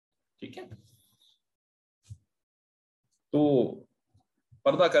 ٹھیک ہے؟ تو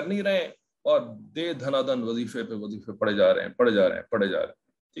پردہ کر نہیں رہے اور دے دھنا دن وظیفے پہ وظیفے پڑے جا رہے ہیں،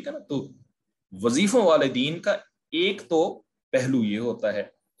 ٹھیک ہے نا؟ تو وظیفوں والے دین کا ایک تو پہلو یہ ہوتا ہے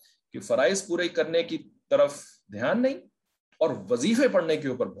کہ فرائض پورے کرنے کی طرف دھیان نہیں اور وظیفے پڑھنے کے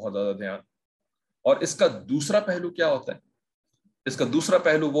اوپر بہت زیادہ دھیان۔ اور اس کا دوسرا پہلو کیا ہوتا ہے؟ اس کا دوسرا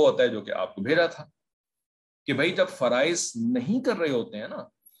پہلو وہ ہوتا ہے جو کہ آپ کو بھیجا تھا کہ بھائی جب فرائض نہیں کر رہے ہوتے ہیں نا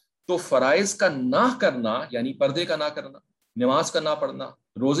تو فرائض کا نہ کرنا، یعنی پردے کا نہ کرنا، نماز کا نہ پڑھنا،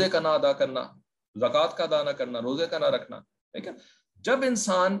 روزے کا نہ ادا کرنا، زکوٰۃ کا ادا نہ کرنا، روزے کا نہ رکھنا، ٹھیک ہے؟ جب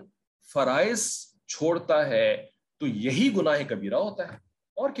انسان فرائض چھوڑتا ہے تو یہی گناہ کبیرہ ہوتا ہے۔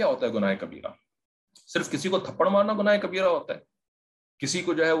 اور کیا ہوتا ہے گناہ کبیرہ؟ صرف کسی کو تھپڑ مارنا گناہ کبیرہ ہوتا ہے کسی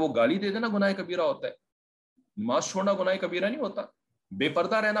کو جو ہے وہ گالی دے دینا گناہ کبیرہ ہوتا ہے، نماز چھوڑنا گناہ کبیرہ نہیں ہوتا، بے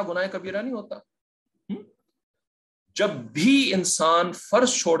پردہ رہنا گناہ کبیرہ نہیں ہوتا۔ جب بھی انسان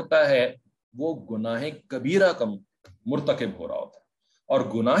فرض چھوڑتا ہے وہ گناہ کبیرہ کا مرتکب ہو رہا ہوتا ہے، اور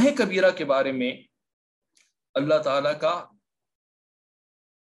گناہ کبیرہ کے بارے میں اللہ تعالیٰ کا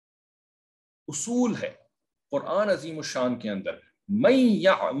اصول ہے قرآن عظیم الشان کے اندر، من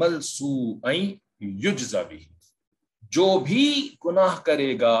یعمل سوءا یجزی بہ، جو بھی گناہ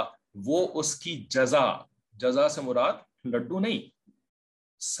کرے گا وہ اس کی جزا سے مراد لڈو نہیں،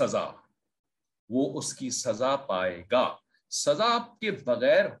 سزا، وہ اس کی سزا پائے گا۔ سزا کے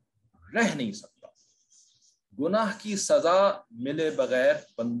بغیر رہ نہیں سکتا، گناہ کی سزا ملے بغیر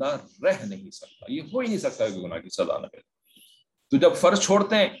بندہ رہ نہیں سکتا، یہ ہو ہی نہیں سکتا کہ گناہ کی سزا نہ ملے۔ تو جب فرض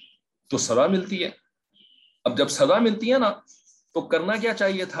چھوڑتے ہیں تو سزا ملتی ہے، اب جب سزا ملتی ہے نا تو کرنا کیا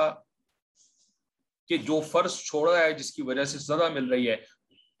چاہیے تھا کہ جو فرض چھوڑا ہے جس کی وجہ سے سزا مل رہی ہے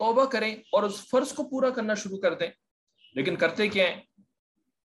توبہ کریں اور اس فرض کو پورا کرنا شروع کر دیں۔ لیکن کرتے کیا ہیں؟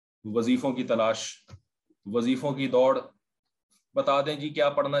 وظیفوں کی تلاش، وظیفوں کی دوڑ، بتا دیں جی کیا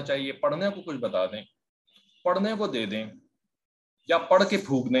پڑھنا چاہیے، پڑھنے کو کچھ بتا دیں، پڑھنے کو دے دیں، یا پڑھ کے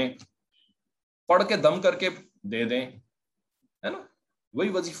پھونک دیں، پڑھ کے دم کر کے دے دیں، ہے نا، وہی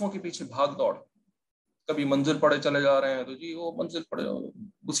وظیفوں کے پیچھے بھاگ دوڑ۔ کبھی منزل پڑھے چلے جا رہے ہیں تو جی وہ منزل پڑھے،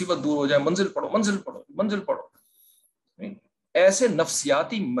 مصیبت دور ہو جائے، منزل پڑھو منزل پڑھو منزل پڑھو۔ ایسے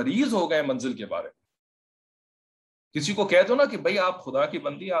نفسیاتی مریض ہو گئے منزل کے بارے میں۔ کسی کو کہہ دو نا کہ بھائی آپ خدا کی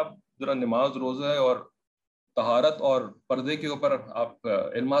بندی، آپ ذرا نماز روزہ اور طہارت اور پردے کے اوپر آپ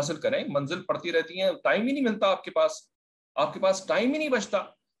علم حاصل کریں، منزل پڑھتی رہتی ہیں، ٹائم ہی نہیں ملتا آپ کے پاس ٹائم ہی نہیں بچتا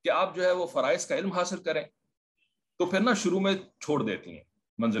کہ آپ جو ہے وہ فرائض کا علم حاصل کریں، تو پھر نا شروع میں چھوڑ دیتی ہیں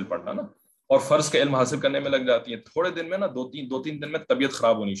منزل پڑھنا نا، اور فرض کا علم حاصل کرنے میں لگ جاتی ہیں۔ تھوڑے دن میں نا دو تین دن میں طبیعت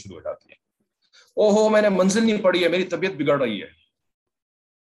خراب ہونی شروع ہو جاتی ہے، او ہو میں نے منزل نہیں پڑھی ہے، میری طبیعت بگڑ رہی ہے۔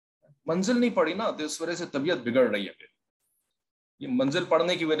 منزل نہیں پڑھی نا تو اس وجہ سے طبیعت بگڑ رہی ہے۔ پھر یہ منزل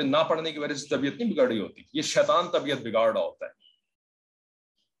پڑھنے کی وجہ، نہ پڑھنے کی وجہ سے طبیعت نہیں بگڑ رہی ہوتی، یہ شیطان طبیعت بگاڑ رہا ہوتا ہے،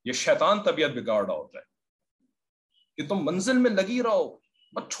 یہ شیطان طبیعت بگاڑ رہا ہوتا ہے کہ تم منزل میں لگی رہو،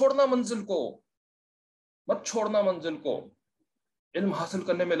 مت چھوڑنا منزل کو، مت چھوڑنا منزل کو۔ علم حاصل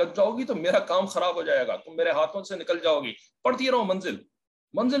کرنے میں لگ جاؤ گی تو میرا کام خراب ہو جائے گا، تم میرے ہاتھوں سے نکل جاؤ گی۔ پڑھتی رہو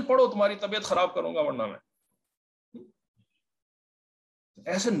منزل پڑھو، تمہاری طبیعت خراب کروں گا ورنہ میں۔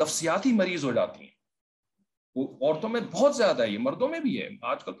 ایسے نفسیاتی مریض ہو جاتی ہیں، وہ عورتوں میں بہت زیادہ ہے، یہ مردوں میں بھی ہے۔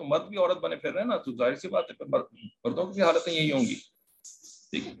 آج کل تو مرد بھی عورت بنے پھر رہے ہیں نا، تو ظاہر سی بات ہے مردوں کی حالتیں یہی ہوں گی،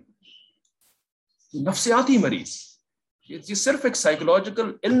 ٹھیک ہے۔ نفسیاتی مریض، یہ صرف ایک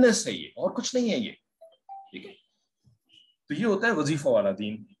سائیکولوجیکل النس ہے، یہ اور کچھ نہیں ہے یہ، ٹھیک ہے۔ تو یہ ہوتا ہے وظیفہ والا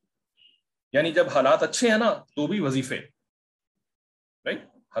دین، یعنی جب حالات اچھے ہیں نا تو بھی وظیفے، رائٹ،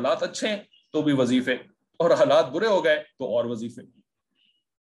 حالات اچھے ہیں تو بھی وظیفے، اور حالات برے ہو گئے تو اور وظیفے۔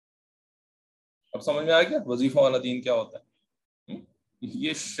 اب سمجھ میں آ گیا وظیفہ والا دین کیا ہوتا ہے؟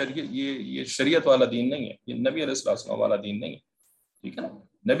 یہ شریعت والا دین نہیں ہے، یہ نبی علیہ السلام والا دین نہیں ہے، ٹھیک ہے نا۔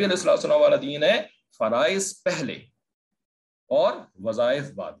 نبی علیہ السلام والا دین ہے فرائض پہلے اور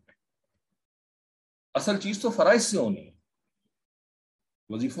وظائف بعد میں۔ اصل چیز تو فرائض سے ہونی ہے،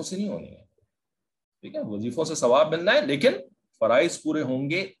 وظیفوں سے نہیں ہونی ہے، ٹھیک ہے۔ وظیفوں سے ثواب ملنا ہے لیکن فرائض پورے ہوں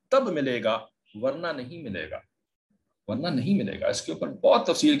گے تب ملے گا، ورنہ نہیں ملے گا، ورنہ نہیں ملے گا۔ اس کے اوپر بہت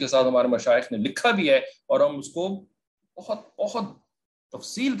تفصیل کے ساتھ ہمارے مشائخ نے لکھا بھی ہے، اور ہم اس کو بہت بہت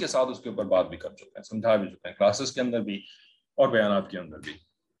تفصیل کے ساتھ اس کے اوپر بات بھی کر چکے ہیں، سمجھا بھی چکے ہیں، کلاسز کے اندر بھی اور بیانات کے اندر بھی۔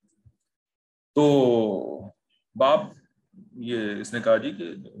 تو باپ یہ اس نے کہا جی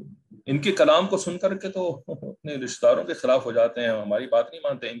کہ ان کے کلام کو سن کر کے تو اپنے رشتہ داروں کے خلاف ہو جاتے ہیں، ہماری بات نہیں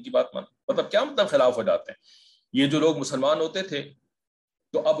مانتے، ان کی بات مطلب کیا مطلب خلاف ہو جاتے ہیں؟ یہ جو لوگ مسلمان ہوتے تھے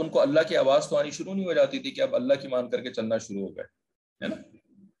تو اب ان کو اللہ کی آواز تو آنی شروع نہیں ہو جاتی تھی کہ اب اللہ کی مان کر کے چلنا شروع ہو گئے، ہے نا۔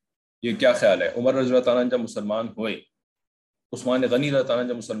 یہ کیا خیال ہے؟ عمر رضی اللہ تعالیٰ جب مسلمان ہوئے، عثمان غنی رضی اللہ تعالیٰ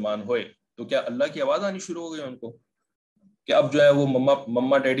جب مسلمان ہوئے تو کیا اللہ کی آواز آنی شروع ہو گئی ان کو کہ اب جو ہے وہ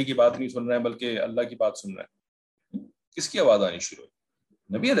مما ڈیڈی کی بات نہیں سن رہے ہیں بلکہ اللہ کی بات سن رہے ہیں؟ کس کی آواز آنی شروع ہوئی؟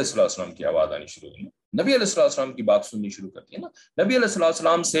 نبی علیہ السلام کی آواز آنی شروع ہوئی، نبی علیہ السلام کی بات سننی شروع کرتی ہے نا۔ نبی علیہ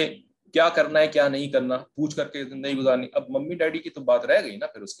السلام سے کیا کرنا ہے کیا نہیں کرنا پوچھ کر کے زندگی گزارنی۔ اب ممی ڈیڈی کی تو بات رہ گئی نا،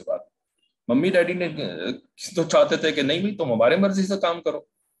 پھر اس کے بعد ممی ڈیڈی نے تو چاہتے تھے کہ نہیں بھائی تم ہمارے مرضی سے کام کرو،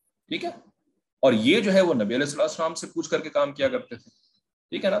 ٹھیک ہے، اور یہ جو ہے وہ نبی علیہ السلام سے پوچھ کر کے کام کیا کرتے تھے،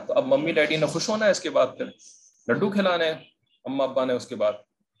 ٹھیک ہے نا۔ تو اب ممی ڈیڈی نے خوش ہونا ہے، اس کے بعد پھر لڈو کھلانے ہیں اما ابا نے، اس کے بعد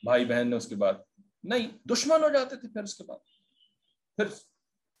بھائی بہن نے، اس کے بعد نہیں، دشمن ہو جاتے تھے پھر اس کے بعد، پھر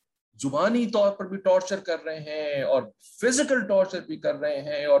زبانی طور پر بھی ٹارچر کر رہے ہیں اور فزیکل ٹارچر بھی کر رہے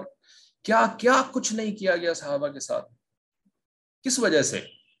ہیں، اور کیا کیا کچھ نہیں کیا گیا صحابہ کے ساتھ۔ کس وجہ سے؟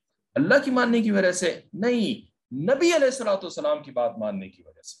 اللہ کی ماننے کی وجہ سے نہیں، نبی علیہ الصلوۃ والسلام کی بات ماننے کی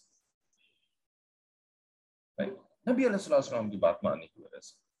وجہ سے، نبی علیہ الصلوۃ والسلام کی بات ماننے کی وجہ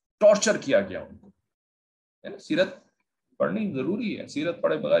سے ٹارچر کیا گیا ان کو، ہے نا. سیرت پڑھنی ضروری ہے، سیرت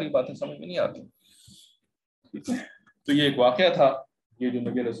پڑھے بغیر یہ باتیں سمجھ میں نہیں آتی. تو یہ ایک واقعہ تھا، یہ جو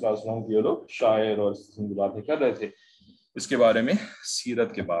نبی علیہ الصلوۃ والسلام کی لوگ شاعر اور اس قسم کی باتیں کر رہے تھے، اس کے بارے میں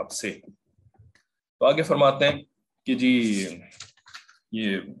سیرت کے باب سے. تو آگے فرماتے ہیں کہ جی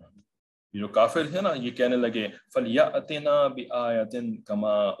یہ جو کافر تھے نا، یہ کہنے لگے فَلْيَأْتِنَا بِآیَةٍ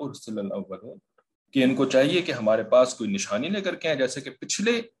كَمَا أُرْسِلَ الْأَوَّلُونَ، کہ ان کو چاہیے کہ ہمارے پاس کوئی نشانی لے کر کے آئے، جیسے کہ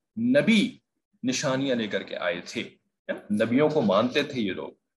پچھلے نبی نشانیاں لے کر کے آئے تھے. نبیوں کو مانتے تھے یہ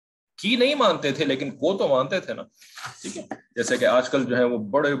لوگ، کی نہیں مانتے تھے لیکن کو تو مانتے تھے نا. ٹھیک ہے، جیسے کہ آج کل جو ہے وہ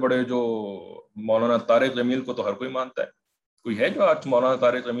بڑے بڑے جو مولانا طارق جمیل کو تو ہر کوئی مانتا ہے. کوئی ہے جو آج مولانا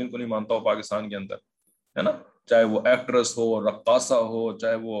طارق جمیل کو نہیں مانتا ہو پاکستان کے اندر، ہے نا؟ چاہے وہ ایکٹریس ہو، رقاصہ ہو،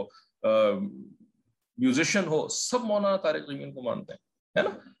 چاہے وہ میوزیشین ہو، سب مولانا طارق جمیل کو مانتے ہیں، ہے نا.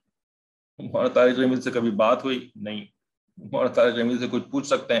 مولانا طارق جمیل سے کبھی بات ہوئی؟ نہیں. مولانا طارق جمیل سے کچھ پوچھ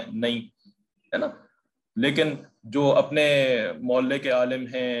سکتے ہیں؟ نہیں، ہے نا. لیکن جو اپنے محلے کے عالم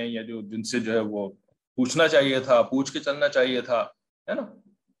ہیں یا جو جن سے جو ہے وہ پوچھنا چاہیے تھا، پوچھ کے چلنا چاہیے تھا، ہے نا،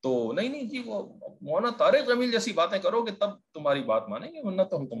 تو نہیں جی وہ مولانا طارق جمیل جیسی باتیں کرو گے تب تمہاری بات مانیں گے، ورنہ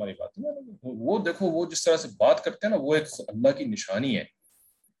تو ہم تمہاری بات نہیں مانیں گے. وہ دیکھو وہ جس طرح سے بات کرتے ہیں نا، وہ ایک اللہ کی نشانی ہے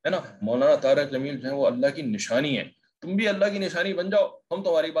نا. مولانا طارق جمیل جو ہے وہ اللہ کی نشانی ہے. تم بھی اللہ کی نشانی بن جاؤ، ہم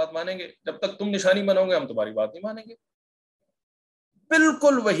تمہاری بات مانیں گے. جب تک تم نشانی بنو گے ہم تمہاری بات نہیں مانیں گے.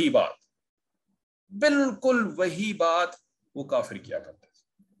 بالکل وہی بات، بالکل وہی بات وہ کافر کیا کرتے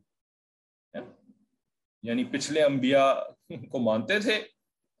تھے. یعنی پچھلے انبیاء کو مانتے تھے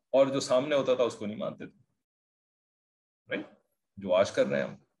اور جو سامنے ہوتا تھا اس کو نہیں مانتے تھے، جو آج کر رہے ہیں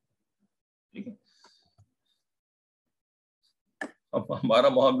ہم. ٹھیک ہے، اب ہمارا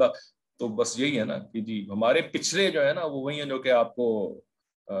معاملہ تو بس یہی ہے نا کہ جی ہمارے پچھلے جو ہے نا وہ وہی ہیں جو کہ آپ کو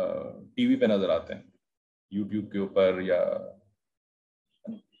ٹی وی پہ نظر آتے ہیں، یوٹیوب کے اوپر، یا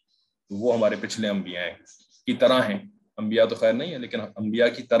وہ ہمارے پچھلے انبیاء ہیں کی طرح ہیں. انبیاء تو خیر نہیں ہے لیکن انبیاء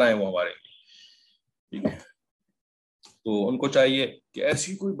کی طرح ہیں وہ ہمارے لیے. ٹھیک ہے، تو ان کو چاہیے کہ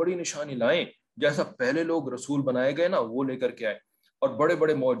ایسی کوئی بڑی نشانی لائیں جیسا پہلے لوگ رسول بنائے گئے نا وہ لے کر کے آئے اور بڑے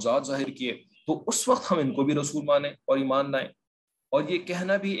بڑے معجزات ظاہر کیے، تو اس وقت ہم ان کو بھی رسول مانیں اور ایمان لائیں. اور یہ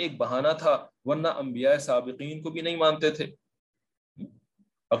کہنا بھی ایک بہانہ تھا، ورنہ انبیاء سابقین کو بھی نہیں مانتے تھے.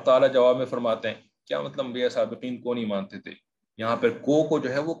 اب تعالیٰ جواب میں فرماتے ہیں کیا مطلب انبیاء سابقین کو نہیں مانتے تھے؟ یہاں پر کو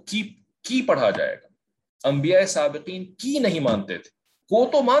جو ہے وہ کی پڑھا جائے گا. انبیاء سابقین کی نہیں مانتے تھے، کو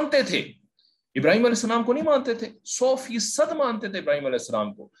تو مانتے تھے. ابراہیم علیہ السلام کو نہیں مانتے تھے، 100% مانتے تھے ابراہیم علیہ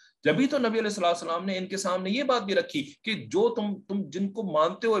السلام کو. جبھی تو نبی علیہ السلام نے ان کے سامنے یہ بات بھی رکھی کہ جو تم جن کو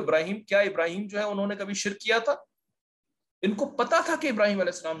مانتے ہو ابراہیم، کیا ابراہیم جو ہے انہوں نے کبھی شرک کیا تھا؟ ان کو پتا تھا کہ ابراہیم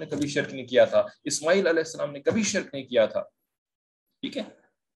علیہ السلام نے کبھی شرک نہیں کیا تھا، اسماعیل علیہ السلام نے کبھی شرک نہیں کیا تھا. ٹھیک ہے،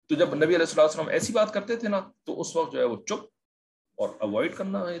 تو جب نبی علیہ السلام ایسی بات کرتے تھے نا تو اس وقت جو ہے وہ چپ اور اوائڈ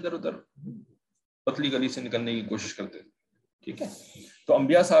کرنا، ادھر ادھر پتلی گلی سے نکلنے کی کوشش کرتے تھے. ٹھیک ہے، تو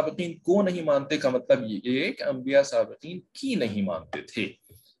انبیاء سابقین کو نہیں مانتے کا مطلب یہ ہے کہ انبیاء سابقین کی نہیں مانتے تھے.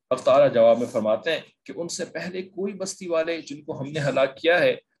 اب تعالیٰ جواب میں فرماتے ہیں کہ ان سے پہلے کوئی بستی والے جن کو ہم نے ہلاک کیا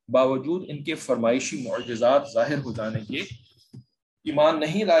ہے، باوجود ان کے فرمائشی معجزات ظاہر ہو جانے کے ایمان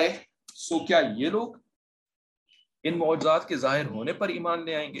نہیں لائے، سو کیا یہ لوگ ان معجزات کے ظاہر ہونے پر ایمان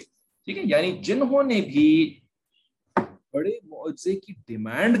لے آئیں گے؟ ٹھیک ہے، یعنی جنہوں نے بھی بڑے معجزے کی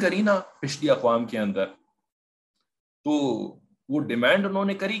ڈیمانڈ کری نا پچھلی اقوام کے اندر، تو وہ ڈیمانڈ انہوں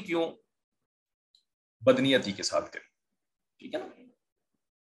نے کری کیوں؟ بدنیتی کے ساتھ کری. ٹھیک ہے نا،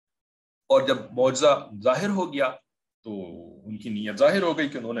 اور جب معجزہ ظاہر ہو گیا تو ان کی نیت ظاہر ہو گئی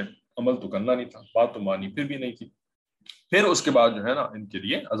کہ انہوں نے عمل تو کرنا نہیں تھا، بات تو مانی پھر بھی نہیں تھی. پھر اس کے بعد جو ہے نا ان کے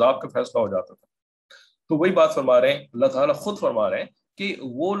لیے عذاب کا فیصلہ ہو جاتا تھا. تو وہی بات فرما رہے ہیں، اللہ تعالیٰ خود فرما رہے ہیں کہ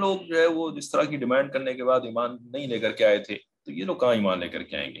وہ لوگ جو ہے وہ جس طرح کی ڈیمانڈ کرنے کے بعد ایمان نہیں لے کر کے آئے تھے، تو یہ لوگ کہاں ایمان لے کر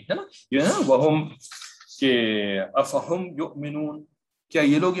کے آئیں گے؟ ہے نا، یہ ہے وہم کہ افہم یؤمنون، کیا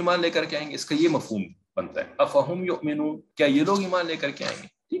یہ لوگ ایمان لے کر کے آئیں گے؟ اس کا یہ مفہوم بنتا ہے، افہم یؤمنون، کیا یہ لوگ ایمان لے کر کے آئیں گے؟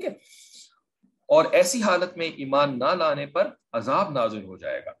 ٹھیک ہے، اور ایسی حالت میں ایمان نہ لانے پر عذاب نازل ہو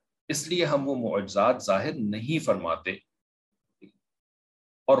جائے گا، اس لیے ہم وہ معجزات ظاہر نہیں فرماتے.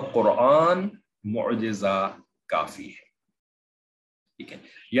 اور قرآن معجزہ کافی ہے. ٹھیک ہے،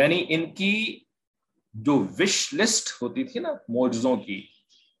 یعنی ان کی جو وش لسٹ ہوتی تھی نا معجزوں کی،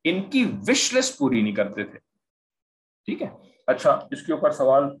 ان کی وش لسٹ پوری نہیں کرتے تھے. ٹھیک ہے، اچھا اس کے اوپر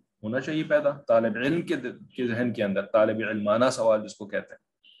سوال ہونا چاہیے پیدا طالب علم کے ذہن کے اندر، طالب علمانہ سوال جس کو کہتے ہیں،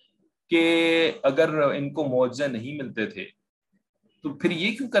 کہ اگر ان کو معجزے نہیں ملتے تھے تو پھر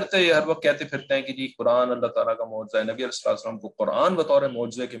یہ کیوں کرتے ہیں، ہر وقت کہتے پھرتے ہیں کہ جی قرآن اللہ تعالیٰ کا معجزہ ہے، نبی علیہ السلام کو قرآن بطور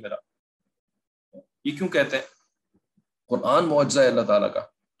معجزے کے ملا، یہ کیوں کہتے ہیں؟ قرآن معجزہ ہے اللہ تعالیٰ کا،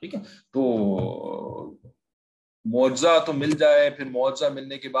 ٹھیک ہے. تو معجزہ تو مل جائے، پھر معجزہ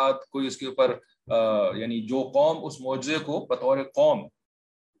ملنے کے بعد کوئی اس کے اوپر یعنی جو قوم اس معجزے کو بطور قوم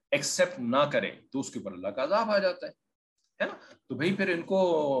ایکسیپٹ نہ کرے تو اس کے اوپر اللہ کا عذاب آ جاتا ہے نا. تو بھئی پھر ان کو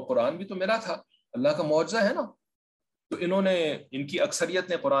قرآن بھی تو ملا تھا، اللہ کا معجزہ ہے نا. تو انہوں نے، ان کی اکثریت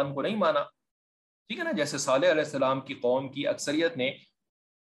نے قرآن کو نہیں مانا، ٹھیک ہے نا. جیسے صالح علیہ السلام کی قوم کی اکثریت نے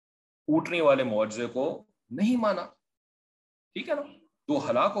اونٹنے والے معجزے کو نہیں مانا، ٹھیک ہے نا. تو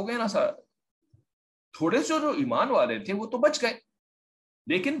ہلاک ہو گئے نا سارا. تھوڑے سے جو ایمان والے تھے وہ تو بچ گئے،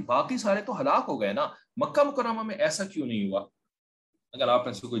 لیکن باقی سارے تو ہلاک ہو گئے نا. مکہ مکرمہ میں ایسا کیوں نہیں ہوا؟ اگر آپ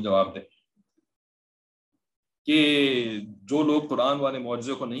میں سے کوئی جواب دے کہ جو لوگ قرآن والے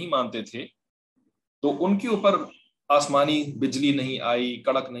معجزے کو نہیں مانتے تھے تو ان کے اوپر آسمانی بجلی نہیں آئی،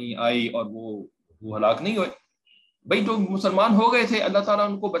 کڑک نہیں آئی اور وہ ہلاک نہیں ہوئے. بھائی جو مسلمان ہو گئے تھے اللہ تعالیٰ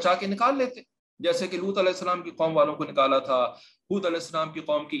ان کو بچا کے نکال لیتے، جیسے کہ لوط علیہ السلام کی قوم والوں کو نکالا تھا، ہود علیہ السلام کی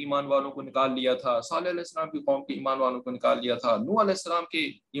قوم کے ایمان والوں کو نکال لیا تھا، صالح علیہ السلام کی قوم کے ایمان والوں کو نکال لیا تھا، نوح علیہ السلام کے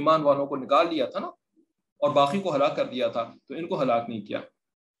ایمان والوں کو نکال لیا تھا نا، اور باقی کو ہلاک کر دیا تھا. تو ان کو ہلاک نہیں کیا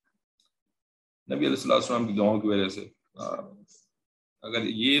نبی علیہ السلام کی دعاؤں کی وجہ سے. اگر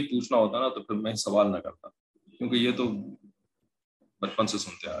یہ پوچھنا ہوتا نا تو پھر میں سوال نہ کرتا، کیونکہ یہ تو بچپن سے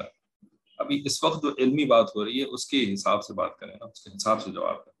سنتے آ رہے ہیں. ابھی اس وقت جو علمی بات ہو رہی ہے اس کے حساب سے بات کریں نا، اس کے حساب سے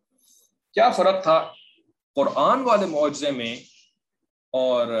جواب دیں. کیا فرق تھا قرآن والے معجزے میں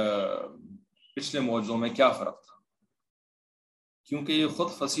اور پچھلے معجزوں میں؟ کیا فرق تھا؟ کیونکہ یہ خود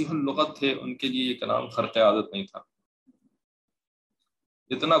فصیح اللغت تھے، ان کے لیے یہ کلام خرق عادت نہیں تھا.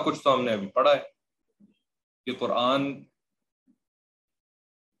 اتنا کچھ تو ہم نے ابھی پڑھا ہے کہ قرآن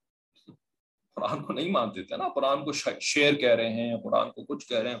کو نہیں مانتے تھے نا، قرآن کو شعر کہہ رہے ہیں، قرآن کو کچھ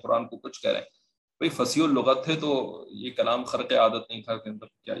کہہ رہے ہیں، قرآن کو کچھ کہہ رہے ہیں. بھائی فصیح اللغت تھے تو یہ کلام خرق عادت نہیں تھا.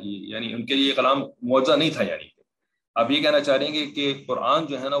 کیا یہ یعنی ان کے لیے یہ کلام معجزہ نہیں تھا؟ یعنی آپ یہ کہنا چاہ رہے ہیں کہ قرآن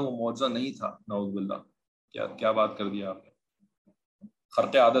جو ہے نا وہ معجزہ نہیں تھا؟ نعوذ باللہ، کیا بات کر دیا آپ نے.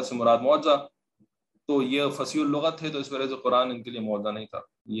 خرق عادت سے مراد معجزہ، تو یہ فصیح اللغت تھے تو اس وجہ سے قرآن ان کے لیے معجزہ نہیں تھا.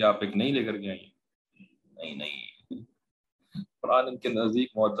 یہ آپ ایک نہیں لے کر کے آئیے. نہیں، قرآن ان کے نزدیک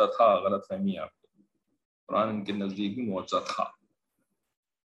معجزہ تھا. غلط فہمی ہے آپ کو. قرآن ان کے نزدیک بھی معجزہ تھا.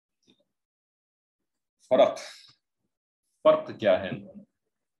 فرق کیا ہے؟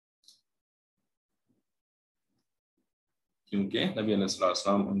 کیونکہ نبی علیہ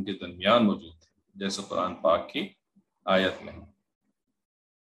السلام ان کے درمیان موجود تھے، جیسے قرآن پاک کی آیت میں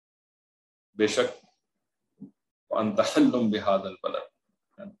بے شک وَأَنْتَ حِلٌّ بِهَذَا الْبَلَدِ،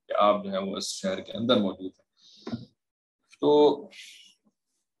 کہ آپ جو ہے وہ اس شہر کے اندر موجود ہیں. تو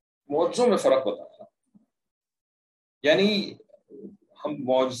معجزوں میں فرق ہوتا ہے، یعنی ہم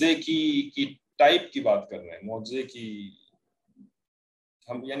معجزے کی ٹائپ کی بات کر رہے ہیں، معجزے کی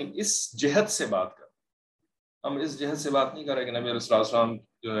ہم یعنی اس جہت سے بات کر رہے ہیں. ہم اس جہت سے بات نہیں کر رہے کہ نبی علیہ السلام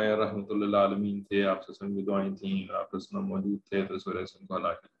جو ہے رحمۃ اللہ عالمین تھے، آپ سے کی دعائیں تھیں اور آپ موجود تھے تو اس وجہ سے ان کو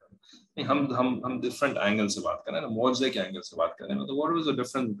ہلاک کیا. نہیں، ہم ڈفرینٹ اینگل سے بات کر رہے ہیں نا، معجزے کے اینگل سے بات کر رہے ہیں. تو what was the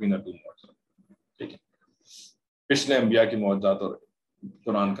difference between the two معجزہ؟ ٹھیک ہے، پچھلے انبیاء کی معجزات اور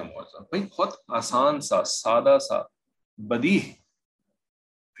قرآن کا معجزہ. بھائی بہت آسان سا، سادہ سا، بدیہہ،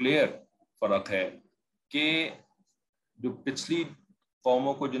 کلیئر فرق ہے کہ جو پچھلی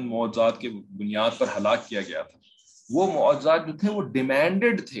قوموں کو جن معجزات کے بنیاد پر ہلاک کیا گیا تھا، وہ معجزات جو تھے وہ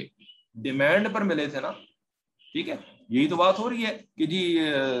ڈیمانڈڈ تھے، ڈیمانڈ پر ملے تھے نا. ٹھیک ہے، یہی تو بات ہو رہی ہے کہ جی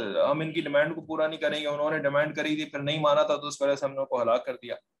ہم ان کی ڈیمانڈ کو پورا نہیں کریں گے. انہوں نے ڈیمانڈ کری تھی، پھر نہیں مانا تھا تو اس وجہ سے ہم نے ان کو ہلاک کر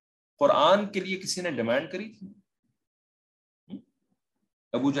دیا. قرآن کے لیے کسی نے ڈیمانڈ کری تھی؟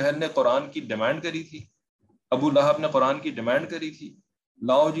 ابو جہل نے قرآن کی ڈیمانڈ کری تھی، ابو لہب نے قرآن کی ڈیمانڈ کری تھی،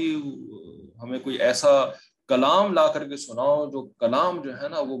 لاؤ جی ہمیں کوئی ایسا کلام لا کر کے سناؤ جو کلام جو ہے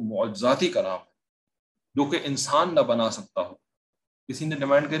نا وہ معجزاتی کلام ہے، جو کہ انسان نہ بنا سکتا ہو. کسی نے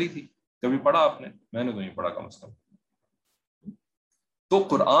ڈیمانڈ کری تھی؟ کبھی پڑھا آپ نے؟ میں نے تو نہیں پڑھا کم از کم. تو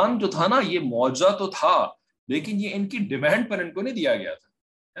قرآن جو تھا نا یہ معجزہ تو تھا، لیکن یہ ان کی ڈیمانڈ پر ان کو نہیں دیا گیا تھا،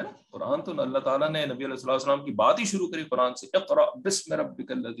 ہے نا. قرآن تو اللہ تعالیٰ نے نبی علیہ السلام کی بات ہی شروع کری قرآن سے، اقرأ بسم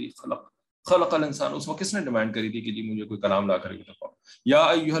ربک الذی خلق خلق الانسان. اس میں کس نے ڈیمانڈ کری تھی کہ جی مجھے کوئی کلام لا کر کے دکھاؤ؟ یا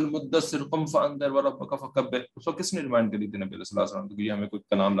ایھا المدثر قم فانذر وربک فکبر. اس کو کس نے ڈیمانڈ کری تھی نبی علیہ السلام کہ جی ہمیں کوئی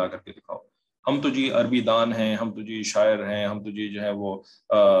کلام لا کر کے دکھاؤ؟ ہم تو جی عربی دان ہیں، ہم تو جی شاعر ہیں، ہم تو جی جو ہے وہ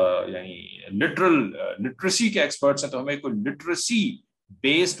یعنی لٹریسی کے ایکسپرٹس ہیں، تو ہمیں کوئی لٹریسی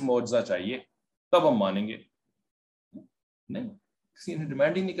بیسڈ معجزہ چاہیے تب ہم مانیں گے. نہیں، کسی نے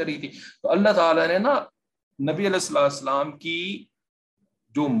ڈیمانڈ ہی نہیں کری تھی. تو اللہ تعالیٰ نے نا نبی علیہ السلام کی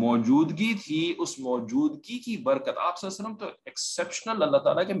جو موجودگی تھی، اس موجودگی کی برکت، آپ صلی اللہ علیہ وسلم تو ایکسیپشنل اللہ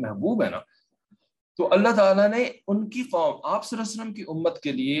تعالیٰ کے محبوب ہیں نا، تو اللہ تعالیٰ نے ان کی قوم، آپ صلی اللہ علیہ وسلم کی امت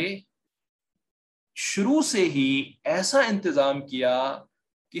کے لیے شروع سے ہی ایسا انتظام کیا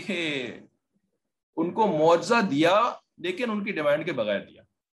کہ ان کو معجزہ دیا لیکن ان کی ڈیمانڈ کے بغیر دیا.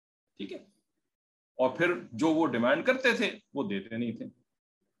 ٹھیک ہے, اور پھر جو وہ ڈیمانڈ کرتے تھے وہ دیتے نہیں تھے.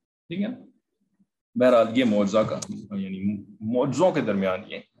 ٹھیک ہے, بہرحال یہ معجزہ کا یعنی معجزوں کے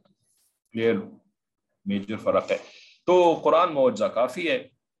درمیان یہ کلیئر میجر فرق ہے. تو قرآن معجزہ کافی ہے.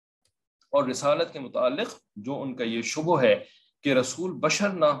 اور رسالت کے متعلق جو ان کا یہ شبہ ہے کہ رسول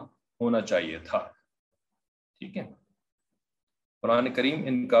بشر نہ ہونا چاہیے تھا. ٹھیک ہے, قرآن کریم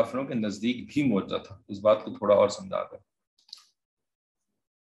ان کافروں کے نزدیک بھی معجزہ تھا. اس بات کو تھوڑا اور سمجھا کر,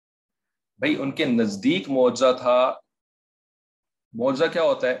 بھائی ان کے نزدیک معجزہ تھا. معجزہ کیا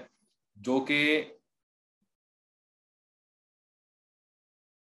ہوتا ہے؟ جو کہ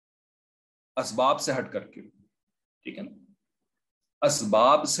اسباب سے ہٹ کر کے, ٹھیک ہے نا,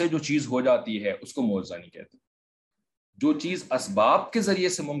 اسباب سے جو چیز ہو جاتی ہے اس کو معجزہ نہیں کہتے. جو چیز اسباب کے ذریعے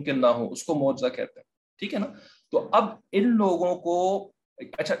سے ممکن نہ ہو اس کو معجزہ کہتے ہیں. ٹھیک ہے نا. تو اب ان لوگوں کو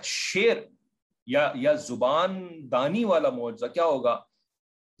اچھا شعر یا زبان دانی والا معجزہ کیا ہوگا؟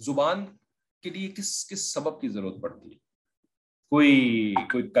 زبان کے لیے کس سبب کی ضرورت پڑتی ہے؟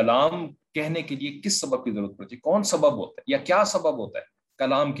 کوئی کلام کہنے کے لیے کس سبب کی ضرورت پڑتی ہے؟ کون سبب ہوتا ہے یا کیا سبب ہوتا ہے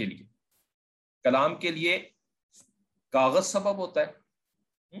کلام کے لیے؟ کلام کے لیے کاغذ سبب ہوتا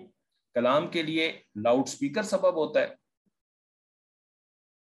ہے, کلام کے لیے لاؤڈ سپیکر سبب ہوتا ہے,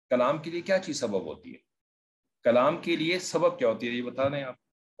 کلام کے لیے کیا چیز سبب ہوتی ہے؟ کلام کے لیے سبب کیا ہوتی ہے یہ بتا دیں آپ,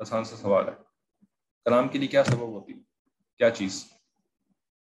 آسان سا سوال ہے. کلام کے لیے کیا سبب ہوتی ہے؟ کیا چیز؟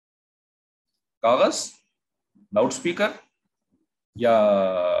 کاغذ, لاؤڈ سپیکر, یا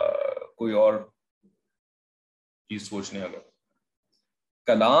کوئی اور چیز سوچنے. اگر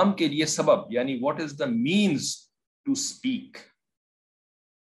کلام کے لیے سبب یعنی what is the means to speak,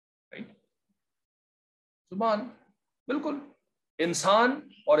 زبان. بالکل, انسان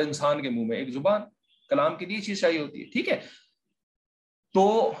اور انسان کے منہ میں ایک زبان, کلام کے لیے چیز چاہیے ہوتی ہے. ٹھیک ہے,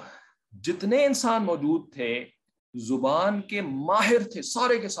 تو جتنے انسان موجود تھے زبان کے ماہر تھے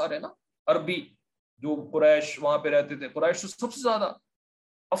سارے کے سارے نا. عربی جو قریش وہاں پہ رہتے تھے, قریش تو سب سے زیادہ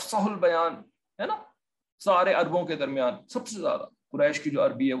افصح البیان ہے نا, سارے عربوں کے درمیان سب سے زیادہ قریش کی جو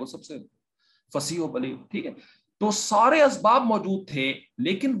عربی ہے وہ سب سے فصیح و بلیغ. ٹھیک ہے, تو سارے اسباب موجود تھے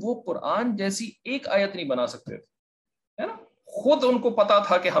لیکن وہ قرآن جیسی ایک آیت نہیں بنا سکتے تھے, ہے نا. خود ان کو پتا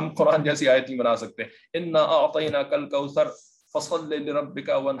تھا کہ ہم قرآن جیسی آیت نہیں بنا سکتے. انا اعطیناک الکوثر فصل لربک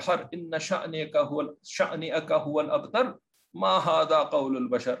وانحر ان شأنک هو الابتر ما هذا قول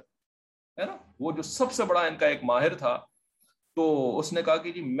البشر, ہے نا. وہ جو سب سے بڑا ان کا ایک ماہر تھا تو اس نے کہا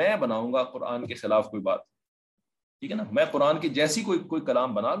کہ جی میں بناؤں گا قرآن کے خلاف کوئی بات. ٹھیک ہے نا, میں قرآن کی جیسی کوئی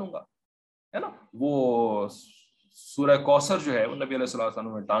کلام بنا لوں گا, ہے نا. وہ سورہ کوثر جو ہے وہ نبی علیہ الصلوۃ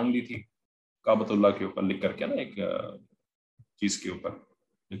والسلام نے ٹانگ لی تھی کعبۃ اللہ کے اوپر لکھ کر کے نا, ایک چیز کے اوپر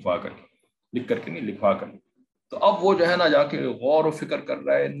لکھوا کر کے, لکھ کر کے نہیں لکھوا کر. تو اب وہ جو ہے نا جا کے غور و فکر کر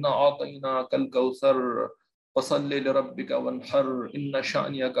رہا ہے, انا اعطیناک الکوثر فصل لربک وانحر ان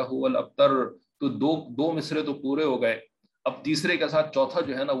شأنک هو الابتر. تو دو مصرے تو پورے ہو گئے. اب تیسرے کے ساتھ چوتھا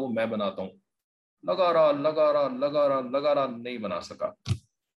جو ہے نا وہ میں بناتا ہوں. لگا رہا نہیں بنا سکا.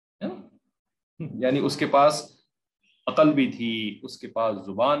 یعنی اس کے پاس عقل بھی تھی, اس کے پاس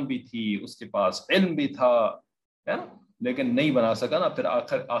زبان بھی تھی, اس کے پاس علم بھی تھا, ہے نا, لیکن نہیں بنا سکا نا. پھر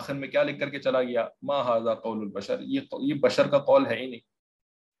آخر میں کیا لکھ کر کے چلا گیا؟ ما ھذا قول البشر, یہ بشر کا قول ہے ہی نہیں,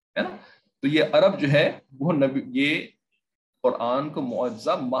 ہے نا. تو یہ عرب جو ہے وہ نبی یہ قرآن کو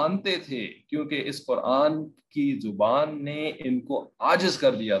معجزہ مانتے تھے کیونکہ اس قرآن کی زبان نے ان کو عاجز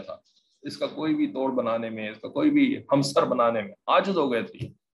کر دیا تھا. اس کا کوئی بھی توڑ بنانے میں, اس کا کوئی بھی ہمسر بنانے میں عاجز ہو گئے تھے.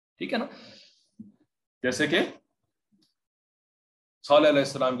 ٹھیک ہے نا. جیسے کہ صالح علیہ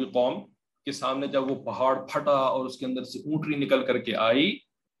السلام کی قوم کے سامنے جب وہ پہاڑ پھٹا اور اس کے اندر سے اونٹنی نکل کر کے آئی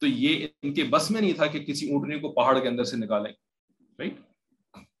تو یہ ان کے بس میں نہیں تھا کہ کسی اونٹنی کو پہاڑ کے اندر سے نکالیں. رائٹ,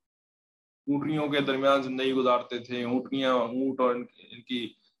 اونٹنیوں کے درمیان زندگی گزارتے تھے. اونٹ اور ان کی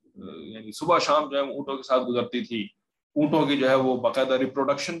یعنی صبح شام جو ہے اونٹوں کے ساتھ گزرتی تھی. اونٹوں کی جو ہے وہ باقاعدہ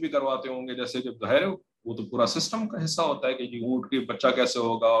ریپروڈکشن بھی کرواتے ہوں گے, جیسے کہ ظاہر وہ تو پورا سسٹم کا حصہ ہوتا ہے کہ جی اونٹ کے بچہ کیسے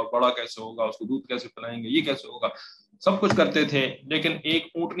ہوگا اور بڑا کیسے ہوگا, اس کو دودھ کیسے پلائیں گے, یہ کیسے ہوگا, سب کچھ کرتے تھے. لیکن ایک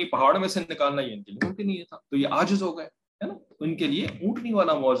اونٹنی پہاڑ میں سے نکالنا یہ ان کے لیے ممکن نہیں تھا, تو یہ عاجز ہو گئے, ہے نا. ان کے لیے اونٹنی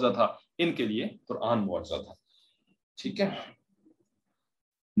والا معجزہ تھا, ان کے لیے قرآن معجزہ تھا. ٹھیک ہے,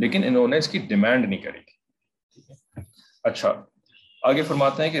 لیکن انہوں نے اس کی ڈیمانڈ نہیں کری تھی. ٹھیک ہے. اچھا, آگے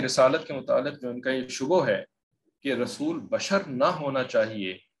فرماتے ہیں کہ رسالت کے متعلق جو ان کا یہ شبہ ہے کہ رسول بشر نہ ہونا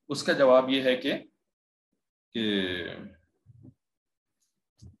چاہیے, اس کا جواب یہ ہے کہ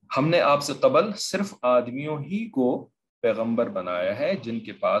ہم نے آپ سے قبل صرف آدمیوں ہی کو پیغمبر بنایا ہے جن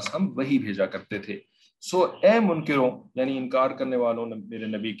کے پاس ہم وحی بھیجا کرتے تھے. سو اے منکروں یعنی انکار کرنے والوں میرے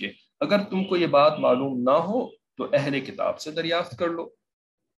نبی کے, اگر تم کو یہ بات معلوم نہ ہو تو اہل کتاب سے دریافت کر لو.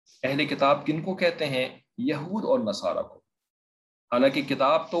 اہل کتاب کن کو کہتے ہیں؟ یہود اور نصارہ کو. حالانکہ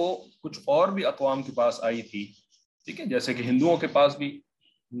کتاب تو کچھ اور بھی اقوام کے پاس آئی تھی, ٹھیک ہے, جیسے کہ ہندوؤں کے پاس بھی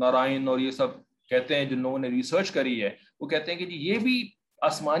نارائن اور یہ سب کہتے ہیں, جن لوگوں نے ریسرچ کری ہے وہ کہتے ہیں کہ جی یہ بھی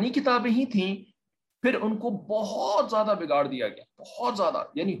آسمانی کتابیں ہی تھیں, پھر ان کو بہت زیادہ بگاڑ دیا گیا, بہت زیادہ,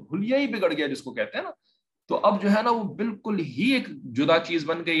 یعنی حلیہ ہی بگڑ گیا جس کو کہتے ہیں نا. تو اب جو ہے نا وہ بالکل ہی ایک جدا چیز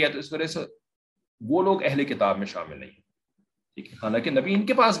بن گئی ہے, تو اس وجہ سے وہ لوگ اہل کتاب میں شامل نہیں ہیں, ٹھیک ہے. حالانکہ نبی ان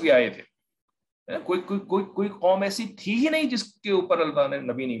کے پاس بھی آئے تھے, کوئی قوم ایسی تھی ہی نہیں جس کے اوپر اللہ نے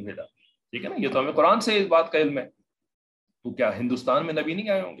نبی نہیں بھیجا, ٹھیک ہے نا. یہ تو ہمیں قرآن سے اس بات کا علم ہے. تو کیا ہندوستان میں نبی نہیں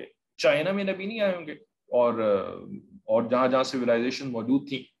آئے ہوں گے, چائنا میں نبی نہیں آئے ہوں گے, اور جہاں جہاں سویلائزیشن موجود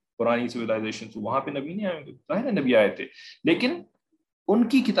تھی, پرانی سویلائزیشن, تو وہاں پہ نبی نہیں آئے ہوں گے, ظاہر ہے نبی آئے تھے. لیکن ان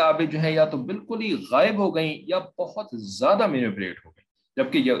کی کتابیں جو ہیں یا تو بالکل ہی غائب ہو گئیں یا بہت زیادہ مینیپولیٹ ہو گئیں,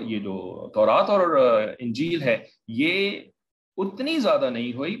 جبکہ یہ جو تورات اور انجیل ہے یہ اتنی زیادہ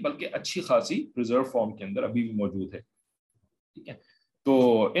نہیں ہوئی, بلکہ اچھی خاصی پریزرو فارم کے اندر ابھی بھی موجود ہے, ٹھیک ہے. تو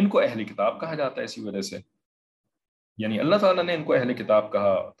ان کو اہل کتاب کہا جاتا ہے اسی وجہ سے, یعنی اللہ تعالیٰ نے ان کو اہل کتاب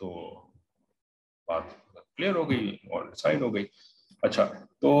کہا, تو بات کلیئر ہو گئی اور ڈیسائیڈ ہو گئی. اچھا,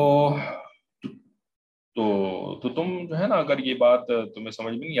 تو تم جو ہے نا, اگر یہ بات تمہیں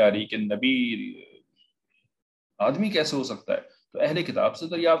سمجھ میں نہیں آ رہی کہ نبی آدمی کیسے ہو سکتا ہے, تو اہل کتاب سے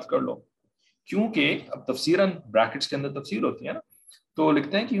دریافت کر لو. کیونکہ اب تفسیراً بریکٹس کے اندر تفسیر ہوتی ہے نا, تو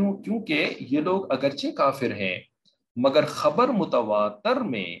لکھتے ہیں کیونکہ یہ لوگ اگرچہ کافر ہیں مگر خبر متواتر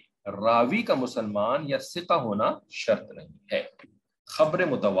میں راوی کا مسلمان یا ثقہ ہونا شرط نہیں ہے. خبر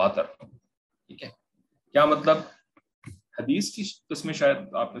متواتر, ٹھیک ہے, کیا مطلب؟ حدیث کی قسمیں شاید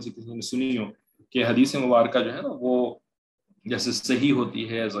آپ میں سے کسی نے سنی ہو کہ حدیث مبارکہ جو ہے نا وہ جیسے صحیح ہوتی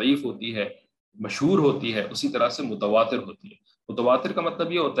ہے, ضعیف ہوتی ہے, مشہور ہوتی ہے, اسی طرح سے متواتر ہوتی ہے. متواتر کا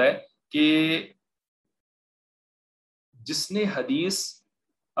مطلب یہ ہوتا ہے کہ جس نے حدیث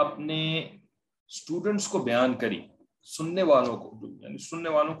اپنے اسٹوڈنٹس کو بیان کری, سننے والوں کو, یعنی سننے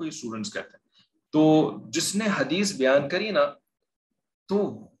والوں کو یہ اسٹوڈنٹس کہتے ہیں, تو جس نے حدیث بیان کری نا, تو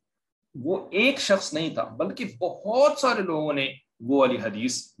وہ ایک شخص نہیں تھا بلکہ بہت سارے لوگوں نے وہ والی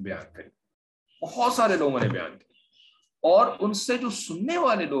حدیث بیان کری, بہت سارے لوگوں نے بیان کی, اور ان سے جو سننے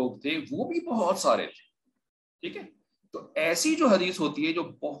والے لوگ تھے وہ بھی بہت سارے تھے, ٹھیک ہے. تو ایسی جو حدیث ہوتی ہے جو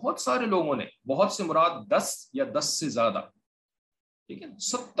بہت سارے لوگوں نے, بہت سے مراد 10 یا 10 سے زیادہ, ٹھیک ہے,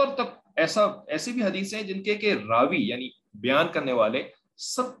 70 تک, ایسی بھی حدیثیں ہیں جن کے کہ راوی یعنی بیان کرنے والے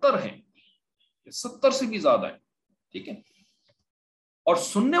 70 ہیں, 70 سے بھی زیادہ ہیں, ٹھیک ہے, اور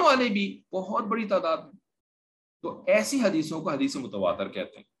سننے والے بھی بہت بڑی تعداد میں. تو ایسی حدیثوں کو حدیث متواتر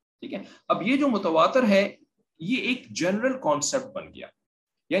کہتے ہیں, ٹھیک ہے. اب یہ جو متواتر ہے یہ ایک جنرل کانسیپٹ بن گیا,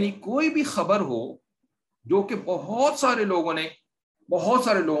 یعنی کوئی بھی خبر ہو جو کہ بہت سارے لوگوں نے بہت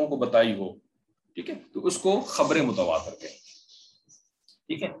سارے لوگوں کو بتائی ہو, ٹھیک ہے, تو اس کو خبر متواتر کہتے ہیں,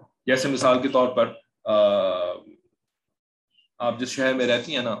 ٹھیک ہے. جیسے مثال کے طور پر آپ جس شہر میں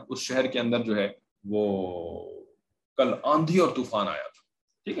رہتی ہیں نا, اس شہر کے اندر جو ہے وہ کل آندھی اور طوفان آیا تھا,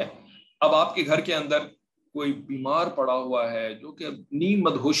 ٹھیک ہے. اب آپ کے گھر کے اندر کوئی بیمار پڑا ہوا ہے جو کہ نیم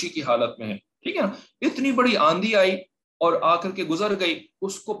مدہوشی کی حالت میں ہے, ٹھیک ہے نا. اتنی بڑی آندھی آئی اور آ کر کے گزر گئی,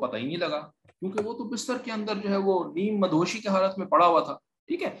 اس کو پتہ ہی نہیں لگا کیونکہ وہ تو بستر کے اندر جو ہے وہ نیم مدہوشی کی حالت میں پڑا ہوا تھا,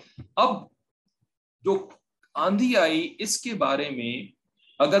 ٹھیک ہے. اب جو آندھی آئی اس کے بارے میں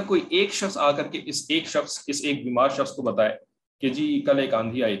اگر کوئی ایک شخص آ کر کے اس ایک بیمار شخص کو بتائے کہ جی کل ایک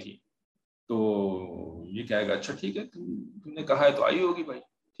آندھی آئی تھی, تو یہ کہے گا اچھا ٹھیک ہے, تم نے کہا ہے تو آئی ہوگی بھائی,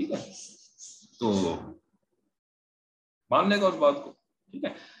 ٹھیک ہے, تو مان لے گا اس بات کو, ٹھیک ہے.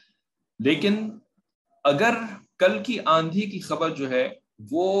 لیکن اگر کل کی آندھی کی خبر جو ہے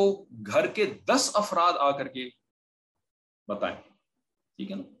وہ گھر کے 10 افراد آ کر کے بتائیں,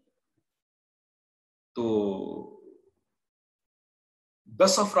 ٹھیک ہے نا, تو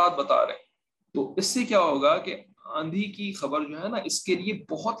 10 افراد بتا رہے ہیں, تو اس سے کیا ہوگا کہ آندھی کی خبر جو ہے نا اس کے لیے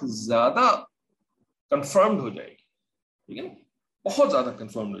بہت زیادہ کنفرمڈ ہو جائے گی, ٹھیک ہے نا, بہت زیادہ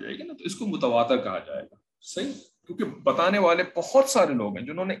کنفرمڈ ہو جائے گی نا, تو اس کو متواتر کہا جائے گا, صحیح, کیونکہ بتانے والے بہت سارے لوگ ہیں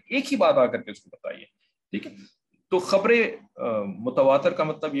جنہوں نے ایک ہی بات آ کر کے اس کو بتائی ہے, ٹھیک ہے. تو خبر متواتر کا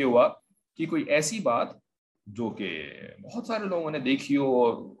مطلب یہ ہوا کہ کوئی ایسی بات جو کہ بہت سارے لوگوں نے دیکھی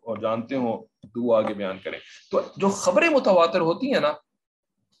ہو اور جانتے ہو تو وہ آگے بیان کریں. تو جو خبریں متواتر ہوتی ہیں نا,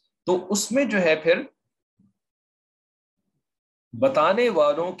 تو اس میں جو ہے پھر بتانے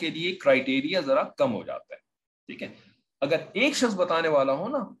والوں کے لیے کرائیٹیریا ذرا کم ہو جاتا ہے, ٹھیک ہے. اگر ایک شخص بتانے والا ہو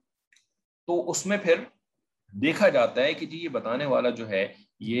نا تو اس میں پھر دیکھا جاتا ہے کہ جی یہ بتانے والا جو ہے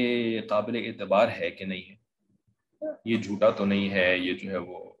یہ قابل اعتبار ہے کہ نہیں ہے, یہ جھوٹا تو نہیں ہے, یہ جو ہے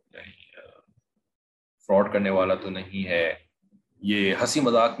وہ یعنی فراڈ کرنے والا تو نہیں ہے, یہ ہنسی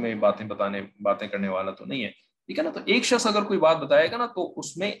مذاق میں باتیں کرنے والا تو نہیں ہے، ٹھیک ہے نا. تو ایک شخص اگر کوئی بات بتائے گا نا تو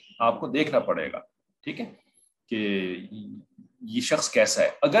اس میں آپ کو دیکھنا پڑے گا، ٹھیک ہے، کہ یہ شخص کیسا ہے.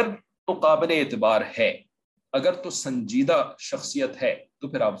 اگر تو قابل اعتبار ہے، اگر تو سنجیدہ شخصیت ہے تو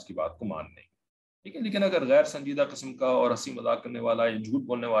پھر آپ اس کی بات کو مان لیں گے، ٹھیک ہے. لیکن اگر غیر سنجیدہ قسم کا اور ہنسی مذاق کرنے والا یا جھوٹ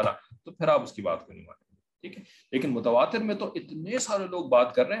بولنے والا تو پھر آپ اس کی بات کو نہیں مانیں گے، ٹھیک ہے. لیکن متواتر میں تو اتنے سارے لوگ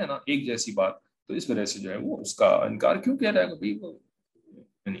بات کر رہے ہیں نا ایک جیسی بات، تو اس وجہ سے جو ہے وہ اس کا انکار کیوں کیا جائے گا بھائی.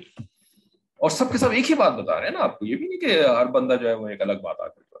 نہیں، اور سب کے سب ایک ہی بات بتا رہے ہیں نا آپ کو، یہ بھی نہیں کہ ہر بندہ جو ہے وہ ایک الگ بات آ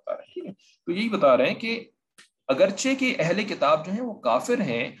کر بتا رہا ہے، ٹھیک ہے. تو یہی بتا رہے ہیں کہ اگرچہ کہ اہل کتاب جو ہیں وہ کافر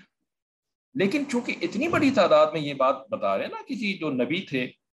ہیں، لیکن چونکہ اتنی بڑی تعداد میں یہ بات بتا رہے ہیں نا کہ جی جو نبی تھے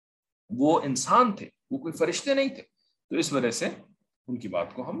وہ انسان تھے، وہ کوئی فرشتے نہیں تھے، تو اس وجہ سے ان کی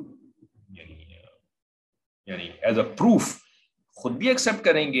بات کو ہم یعنی ایز اے پروف خود بھی ایکسیپٹ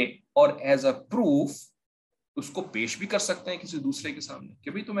کریں گے، اور ایز اے پروف اس کو پیش بھی کر سکتے ہیں کسی دوسرے کے سامنے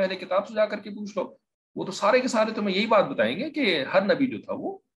کہ بھئی تم اہل کتاب سے جا کر کے پوچھ لو، وہ تو سارے کے سارے تمہیں یہی بات بتائیں گے کہ ہر نبی جو تھا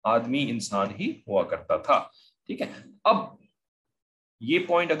وہ آدمی انسان ہی ہوا کرتا تھا، ٹھیک ہے. اب یہ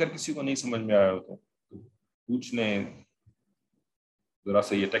پوائنٹ اگر کسی کو نہیں سمجھ میں آیا ہو تو پوچھ لیں، ذرا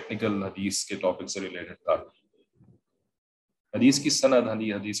سا یہ ٹیکنیکل حدیث کے ٹاپک سے ریلیٹڈ تھا. حدیث کی سند،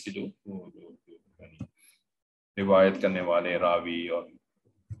 حدیث کے جو روایت کرنے والے راوی اور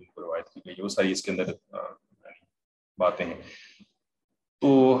روایت کی گئی وہ ساری اس کے اندر باتیں ہیں.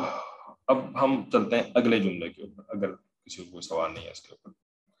 تو اب ہم چلتے ہیں اگلے جملے کے اوپر، اگر کسی کو کوئی سوال نہیں ہے اس کے اوپر.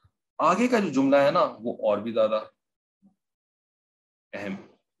 آگے کا جو جملہ ہے نا وہ اور بھی زیادہ اہم،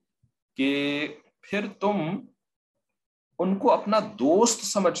 کہ پھر تم ان کو اپنا دوست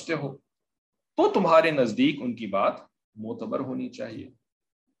سمجھتے ہو تو تمہارے نزدیک ان کی بات معتبر ہونی چاہیے،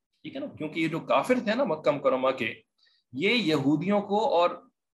 ٹھیک ہے نا. کیونکہ یہ جو کافر تھے نا مکہ مکرمہ کے، یہ یہودیوں کو اور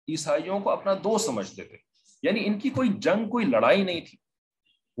عیسائیوں کو اپنا دوست سمجھتے تھے، یعنی ان کی کوئی جنگ، کوئی لڑائی نہیں تھی.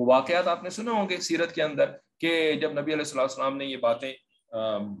 وہ واقعات آپ نے سنے ہوں گے سیرت کے اندر کہ جب نبی علیہ السلام نے یہ باتیں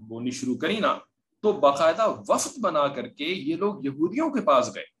بولنی شروع کری نا، تو باقاعدہ وفد بنا کر کے یہ لوگ یہودیوں کے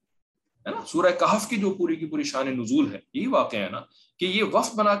پاس گئے، ہے نا. سورہ کہف کی جو پوری کی پوری شان نزول ہے یہی واقعہ ہے نا، کہ یہ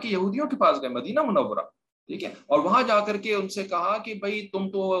وفد بنا کے یہودیوں کے پاس گئے مدینہ منورہ، ٹھیک ہے. اور وہاں جا کر کے ان سے کہا کہ بھائی تم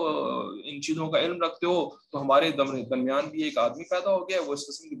تو ان چیزوں کا علم رکھتے ہو، تو ہمارے درمیان بھی ایک آدمی پیدا ہو گیا، وہ اس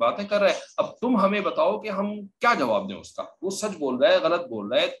قسم کی باتیں کر رہا ہے، اب تم ہمیں بتاؤ کہ ہم کیا جواب دیں اس کا، وہ سچ بول رہا ہے غلط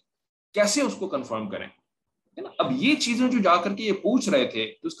بول رہا ہے، کیسے اس کو کنفرم کریں. اب یہ چیزیں جو جا کر کے یہ پوچھ رہے تھے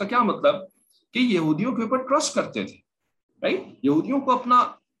تو اس کا کیا مطلب کہ یہودیوں کے اوپر ٹرسٹ کرتے تھے، رائٹ. یہودیوں کو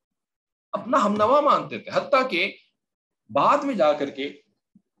اپنا ہمنوا مانتے تھے، حتیٰ کہ بعد میں جا کر کے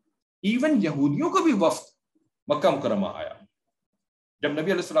ایون یہودیوں کا بھی وفد مکہ مکرمہ آیا جب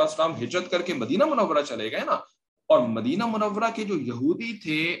نبی علیہ السلام ہجرت کر کے مدینہ منورہ چلے گئے نا، اور مدینہ منورہ کے جو یہودی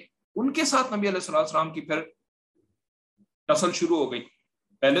تھے ان کے ساتھ نبی علیہ السلام کی پھر ٹسل شروع ہو گئی.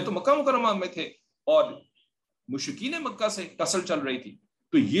 پہلے تو مکہ مکرمہ میں تھے اور مشرکین مکہ سے ٹسل چل رہی تھی،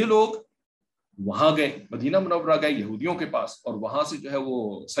 تو یہ لوگ وہاں گئے، مدینہ منورہ گئے یہودیوں کے پاس، اور وہاں سے جو ہے وہ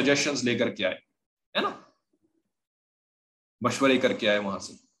سجیشنز لے کر کے آئے، ہے نا، مشورے کر کے آئے وہاں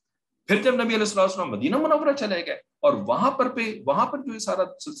سے. پھر جب نبی علیہ السلام مدینہ منورہ چلے گئے اور وہاں پر جو یہ سارا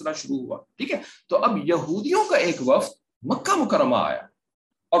سلسلہ شروع ہوا، ٹھیک ہے. تو اب یہودیوں کا ایک وفد مکہ مکرمہ آیا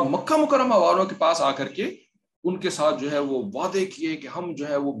اور مکہ مکرمہ والوں کے پاس آ کر کے ان کے ساتھ جو ہے وہ وعدے کیے کہ ہم جو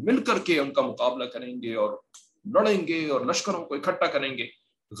ہے وہ مل کر کے ان کا مقابلہ کریں گے اور لڑیں گے اور لشکروں کو اکٹھا کریں گے.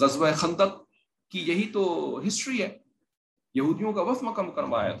 غزوہ خندق کی یہی تو ہسٹری ہے، یہودیوں کا وفد مکہ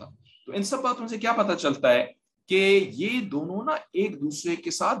مکرمہ آیا تھا. تو ان سب باتوں سے کیا پتہ چلتا ہے کہ یہ دونوں نا ایک دوسرے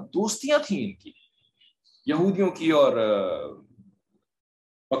کے ساتھ دوستیاں تھیں ان کی، یہودیوں کی اور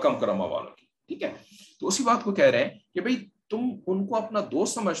مکہ مکرمہ والوں کی، ٹھیک ہے. تو اسی بات کو کہہ رہے ہیں کہ بھئی تم ان کو اپنا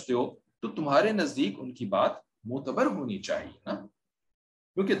دوست سمجھتے ہو تو تمہارے نزدیک ان کی بات معتبر ہونی چاہیے نا،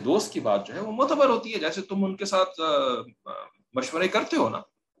 کیونکہ دوست کی بات جو ہے وہ معتبر ہوتی ہے. جیسے تم ان کے ساتھ مشورے کرتے ہو نا،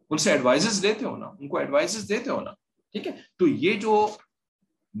 ان سے ایڈوائزز لیتے ہو نا، ان کو ایڈوائزز دیتے ہو نا، ٹھیک ہے. تو یہ جو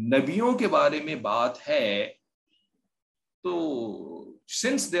نبیوں کے بارے میں بات ہے، تو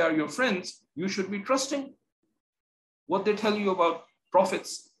since they are your friends you should be trusting what they tell you about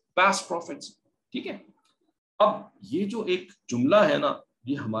prophets, past prophets, ٹھیک ہے. اب یہ جو ایک جملہ ہے نا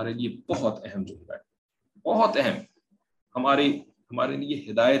یہ ہمارے لیے بہت اہم جملہ ہے، بہت اہم، ہمارے لیے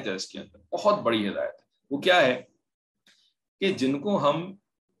ہدایت ہے، اس کے اندر بہت بڑی ہدایت ہے. وہ کیا ہے کہ جن کو ہم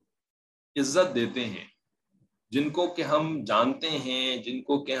عزت دیتے ہیں، جن کو کہ ہم جانتے ہیں، جن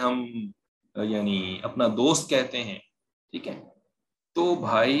کو کہ ہم یعنی اپنا دوست کہتے ہیں، ٹھیک ہے، تو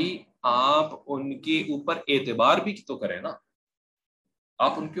بھائی آپ ان کے اوپر اعتبار بھی تو کریں نا،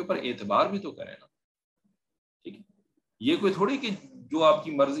 آپ ان کے اوپر اعتبار بھی تو کریں نا، ٹھیک ہے. یہ کوئی تھوڑی کہ جو آپ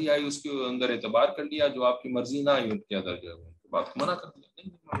کی مرضی آئی اس کے اندر اعتبار کر لیا، جو آپ کی مرضی نہ آئی ان کے اندر جو ہے بات کو منع کر دیا,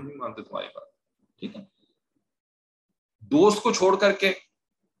 نہیں ہم نہیں مانتے تمہاری بات. ٹھیک ہے, دوست کو چھوڑ کر کے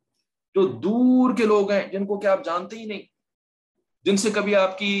جو دور کے لوگ ہیں جن کو کہ آپ جانتے ہی نہیں, جن سے کبھی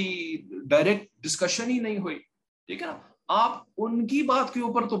آپ کی ڈائریکٹ ڈسکشن ہی نہیں ہوئی, ٹھیک ہے نا, آپ ان کی بات کے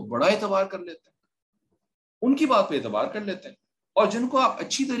اوپر تو بڑا اعتبار کر لیتے ہیں, ان کی بات پہ اعتبار کر لیتے ہیں. اور جن کو آپ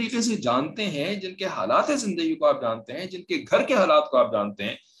اچھی طریقے سے جانتے ہیں, جن کے حالات زندگی کو آپ جانتے ہیں, جن کے گھر کے حالات کو آپ جانتے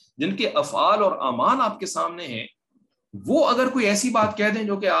ہیں, جن کے افعال اور اعمال آپ کے سامنے ہیں, وہ اگر کوئی ایسی بات کہہ دیں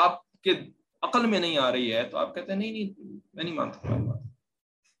جو کہ آپ کے عقل میں نہیں آ رہی ہے, تو آپ کہتے ہیں نہیں میں نہیں مانتا تمہاری بات.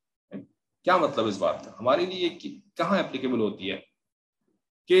 کیا مطلب اس بات کا؟ ہمارے لیے کہاں اپلیکیبل ہوتی ہے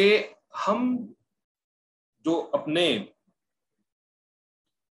کہ ہم جو اپنے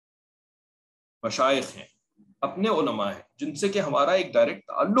مشائخ ہیں, اپنے علماء ہیں, جن سے کہ ہمارا ایک ڈائریکٹ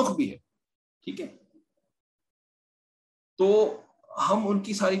تعلق بھی ہے, ٹھیک ہے, تو ہم ان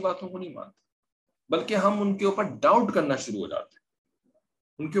کی ساری باتوں کو نہیں مانتے, بلکہ ہم ان کے اوپر ڈاؤٹ کرنا شروع ہو جاتے ہیں,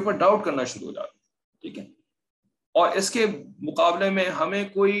 ان کے اوپر ڈاؤٹ کرنا شروع ہو جاتے ہیں. ٹھیک ہے, اور اس کے مقابلے میں ہمیں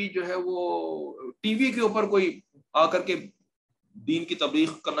کوئی جو ہے وہ ٹی وی کے اوپر کوئی آ کر کے دین کی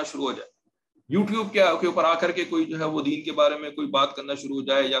تبلیغ کرنا شروع ہو جائے, یوٹیوب کے اوپر آ کر کے کوئی جو ہے وہ دین کے بارے میں کوئی بات کرنا شروع ہو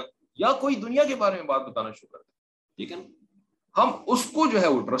جائے, یا کوئی دنیا کے بارے میں بات بتانا شروع کر دے, ٹھیک ہے, ہم اس کو جو ہے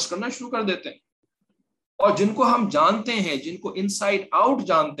وہ ٹرسٹ کرنا شروع کر دیتے ہیں. اور جن کو ہم جانتے ہیں, جن کو ان سائڈ آؤٹ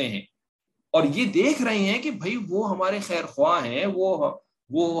جانتے ہیں, اور یہ دیکھ رہے ہیں کہ بھائی وہ ہمارے خیر خواہ ہیں,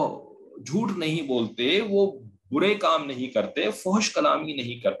 وہ جھوٹ نہیں بولتے, وہ برے کام نہیں کرتے, فحش کلامی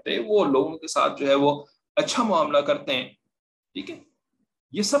نہیں کرتے, وہ لوگوں کے ساتھ جو ہے وہ اچھا معاملہ کرتے ہیں, ٹھیک ہے,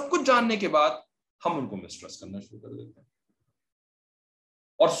 یہ سب کچھ جاننے کے بعد ہم ان کو مسٹرسٹ کرنا شروع کر دیتے ہیں,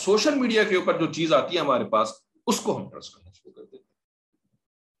 اور سوشل میڈیا کے اوپر جو چیز آتی ہے ہمارے پاس, اس کو ہم ٹرسٹ کرنا شروع کر دیتے ہیں.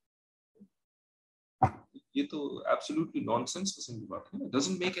 یہ تو ایبسولوٹلی نان سینس قسم کی بات ہے,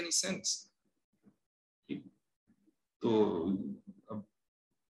 ڈزنٹ میک اینی سینس. تو اب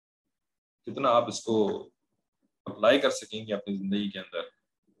کتنا آپ اس کو اپلائی کر سکیں گے اپنی زندگی کے اندر,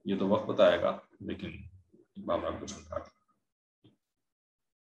 یہ تو وقت بتائے گا, لیکن ایک بات آپ کو سمجھا دیں.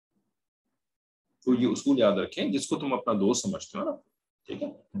 تو یہ اصول یاد رکھیں, جس کو تم اپنا دوست سمجھتے ہو نا, ٹھیک ہے,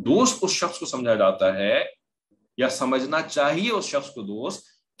 دوست اس شخص کو سمجھا جاتا ہے, یا سمجھنا چاہیے اس شخص کو دوست,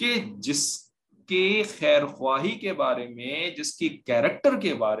 کہ جس کے خیر خواہی کے بارے میں, جس کی کیریکٹر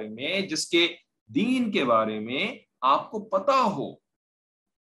کے بارے میں, جس کے دین کے بارے میں آپ کو پتا ہو.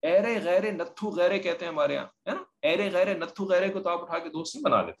 ایرے غیرے نتھو غیرے کہتے ہیں ہمارے یہاں, ہے نا, ایرے غیرے نتھو غیرے کو تو آپ اٹھا کے دوست نہیں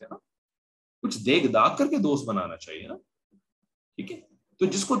بنا لیتے نا, کچھ دیکھ داغ کر کے دوست بنانا چاہیے نا, ٹھیک ہے. تو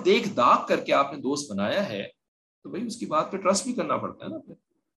جس کو دیکھ داغ کر کے آپ نے دوست بنایا ہے, تو بھائی اس کی بات پہ ٹرسٹ بھی کرنا پڑتا ہے نا پھر,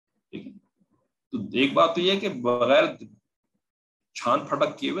 ٹھیک ہے. تو ایک بات تو یہ ہے کہ بغیر چھان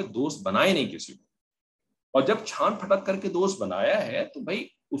پھٹک کیے ہوئے دوست بنائے نہیں کسی کو, اور جب چھان پھٹک کر کے دوست بنایا ہے تو بھائی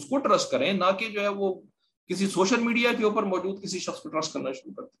اس کو ٹرسٹ کریں, نہ کہ جو ہے وہ کسی سوشل میڈیا کے اوپر موجود کسی شخص کو ٹرسٹ کرنا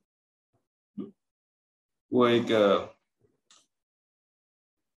شروع کرتے. وہ ایک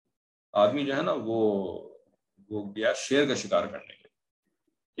آدمی جو ہے نا وہ گیا شیر کا شکار کرنے کے,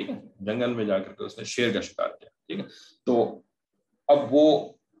 ٹھیک ہے, جنگل میں جا کر کے اس نے شیر کا شکار کیا, ٹھیک ہے. تو اب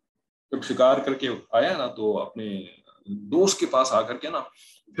وہ جب شکار کر کے آیا نا, تو اپنے دوست کے پاس آ کر کے نا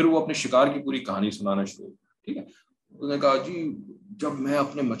پھر وہ اپنے شکار کی پوری کہانی سنانا شروع, ٹھیک ہے. اس نے کہا جی جب میں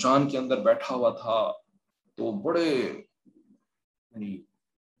اپنے مچان کے اندر بیٹھا ہوا تھا تو بڑے یعنی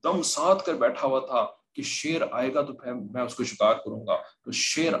دم ساتھ کر بیٹھا ہوا تھا کہ شیر آئے گا تو پھر میں اس کو شکار کروں گا. تو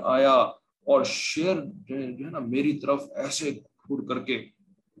شیر آیا, اور شیر جو ہے نا میری طرف ایسے گھور کر کے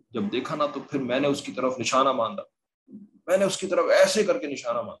جب دیکھا نا, تو پھر میں نے اس کی طرف نشانہ ماندا, میں نے اس کی طرف ایسے کر کے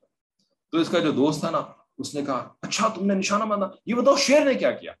نشانہ ماندا. تو اس کا جو دوست تھا نا, اس نے کہا اچھا تم نے نشانہ ماندا, یہ بتاؤ شیر نے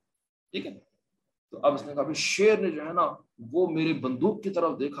کیا کیا, ٹھیک ہے. تو اب اس نے کہا شیر نے جو ہے نا وہ میرے بندوق کی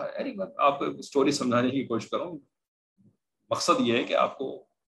طرف دیکھا ہے. ارے آپ کو اسٹوری سمجھانے کی کوشش کروں, مقصد یہ ہے کہ آپ کو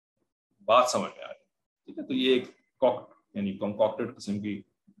بات سمجھ میں آ جائے, ٹھیک ہے. تو یہ ایک یعنی کنکاکٹڈ قسم کی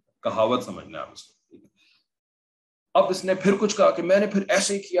کہاوت سمجھنا ہے اس کو. اب اس نے پھر کچھ کہا کہ میں نے پھر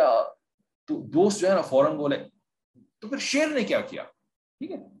ایسے کیا, تو دوست جو ہے نا فوراً بولے تو پھر شیر نے کیا کیا,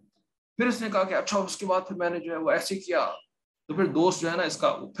 ٹھیک ہے. پھر اس نے کہا کہ اچھا اس کے بعد پھر میں نے جو ہے وہ ایسے کیا, تو پھر دوست جو ہے نا اس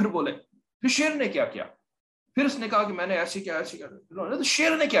کا پھر بولے پھر شیر نے کیا کیا. پھر اس نے کہا کہ میں نے ایسے کیا ایسے کیا, تو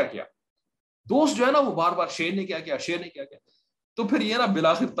شیر نے کیا کیا. دوست جو ہے نا وہ بار بار شیر نے کیا کیا, شیر نے کیا کیا. تو پھر یہ نا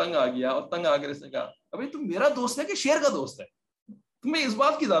بالآخر تنگ آ گیا, اور تنگ آ کر اس نے کہا ابھی تم میرا دوست ہے کہ شیر کا دوست ہے, تمہیں اس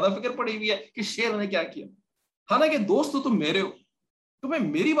بات کی زیادہ فکر پڑی ہوئی ہے کہ شیر نے کیا کیا, حالانکہ دوست تو تم میرے ہو, تمہیں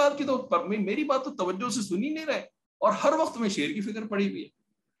میری بات کی تو میری بات تو توجہ سے سنی نہیں رہے, اور ہر وقت تمہیں شیر کی فکر پڑی ہوئی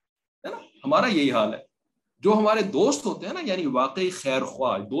ہے نا. ہمارا یہی حال ہے. جو ہمارے دوست ہوتے ہیں نا, یعنی واقعی خیر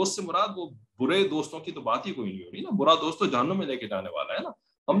خواہ, دوست سے مراد وہ برے دوستوں کی تو بات ہی کوئی نہیں ہو رہی نا, برا دوست تو جہنم میں لے کے جانے والا ہے نا.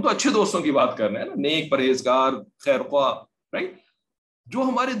 ہم تو اچھے دوستوں کی بات کر رہے ہیں نا, نیک پرہیزگار خیر خواہ, رائٹ. جو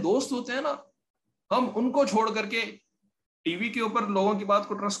ہمارے دوست ہوتے ہیں نا, ہم ان کو چھوڑ کر کے ٹی وی کے اوپر لوگوں کی بات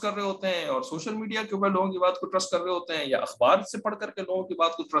کو ٹرسٹ کر رہے ہوتے ہیں, اور سوشل میڈیا کے اوپر لوگوں کی بات کو ٹرسٹ کر رہے ہوتے ہیں, یا اخبار سے پڑھ کر کے لوگوں کی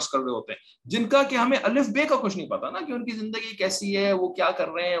بات کو ٹرسٹ کر رہے ہوتے ہیں, جن کا کہ ہمیں الف بے کا کچھ نہیں پتا نا, کہ ان کی زندگی کیسی ہے, وہ کیا کر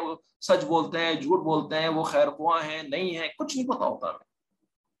رہے ہیں, وہ سچ بولتے ہیں, جھوٹ بولتے ہیں, وہ خیر خواہ ہیں, نہیں ہیں, کچھ نہیں پتا ہوتا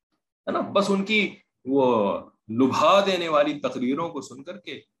ہے نا. بس ان کی وہ لبھا دینے والی تقریروں کو سن کر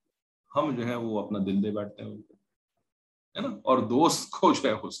کے ہم جو ہے وہ اپنا دل دے بیٹھتے ہیں ہے نا, اور دوست کو جو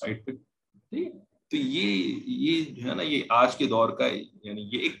ہے وہ سائڈ پہ. ٹھیک ہے, تو یہ جو ہے نا, یہ آج کے دور کا یعنی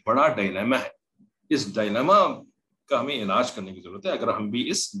یہ ایک بڑا ڈائلیما ہے. اس ڈائلیما کا ہمیں علاج کرنے کی ضرورت ہے اگر ہم بھی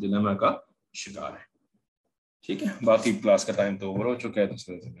اس ڈائلیما کا شکار ہیں. ٹھیک ہے, باقی کلاس کا ٹائم تو اوور ہو چکا ہے, تو اس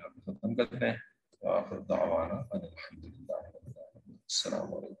وجہ سے ختم کرتے ہیں.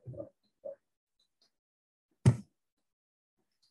 السلام علیکم.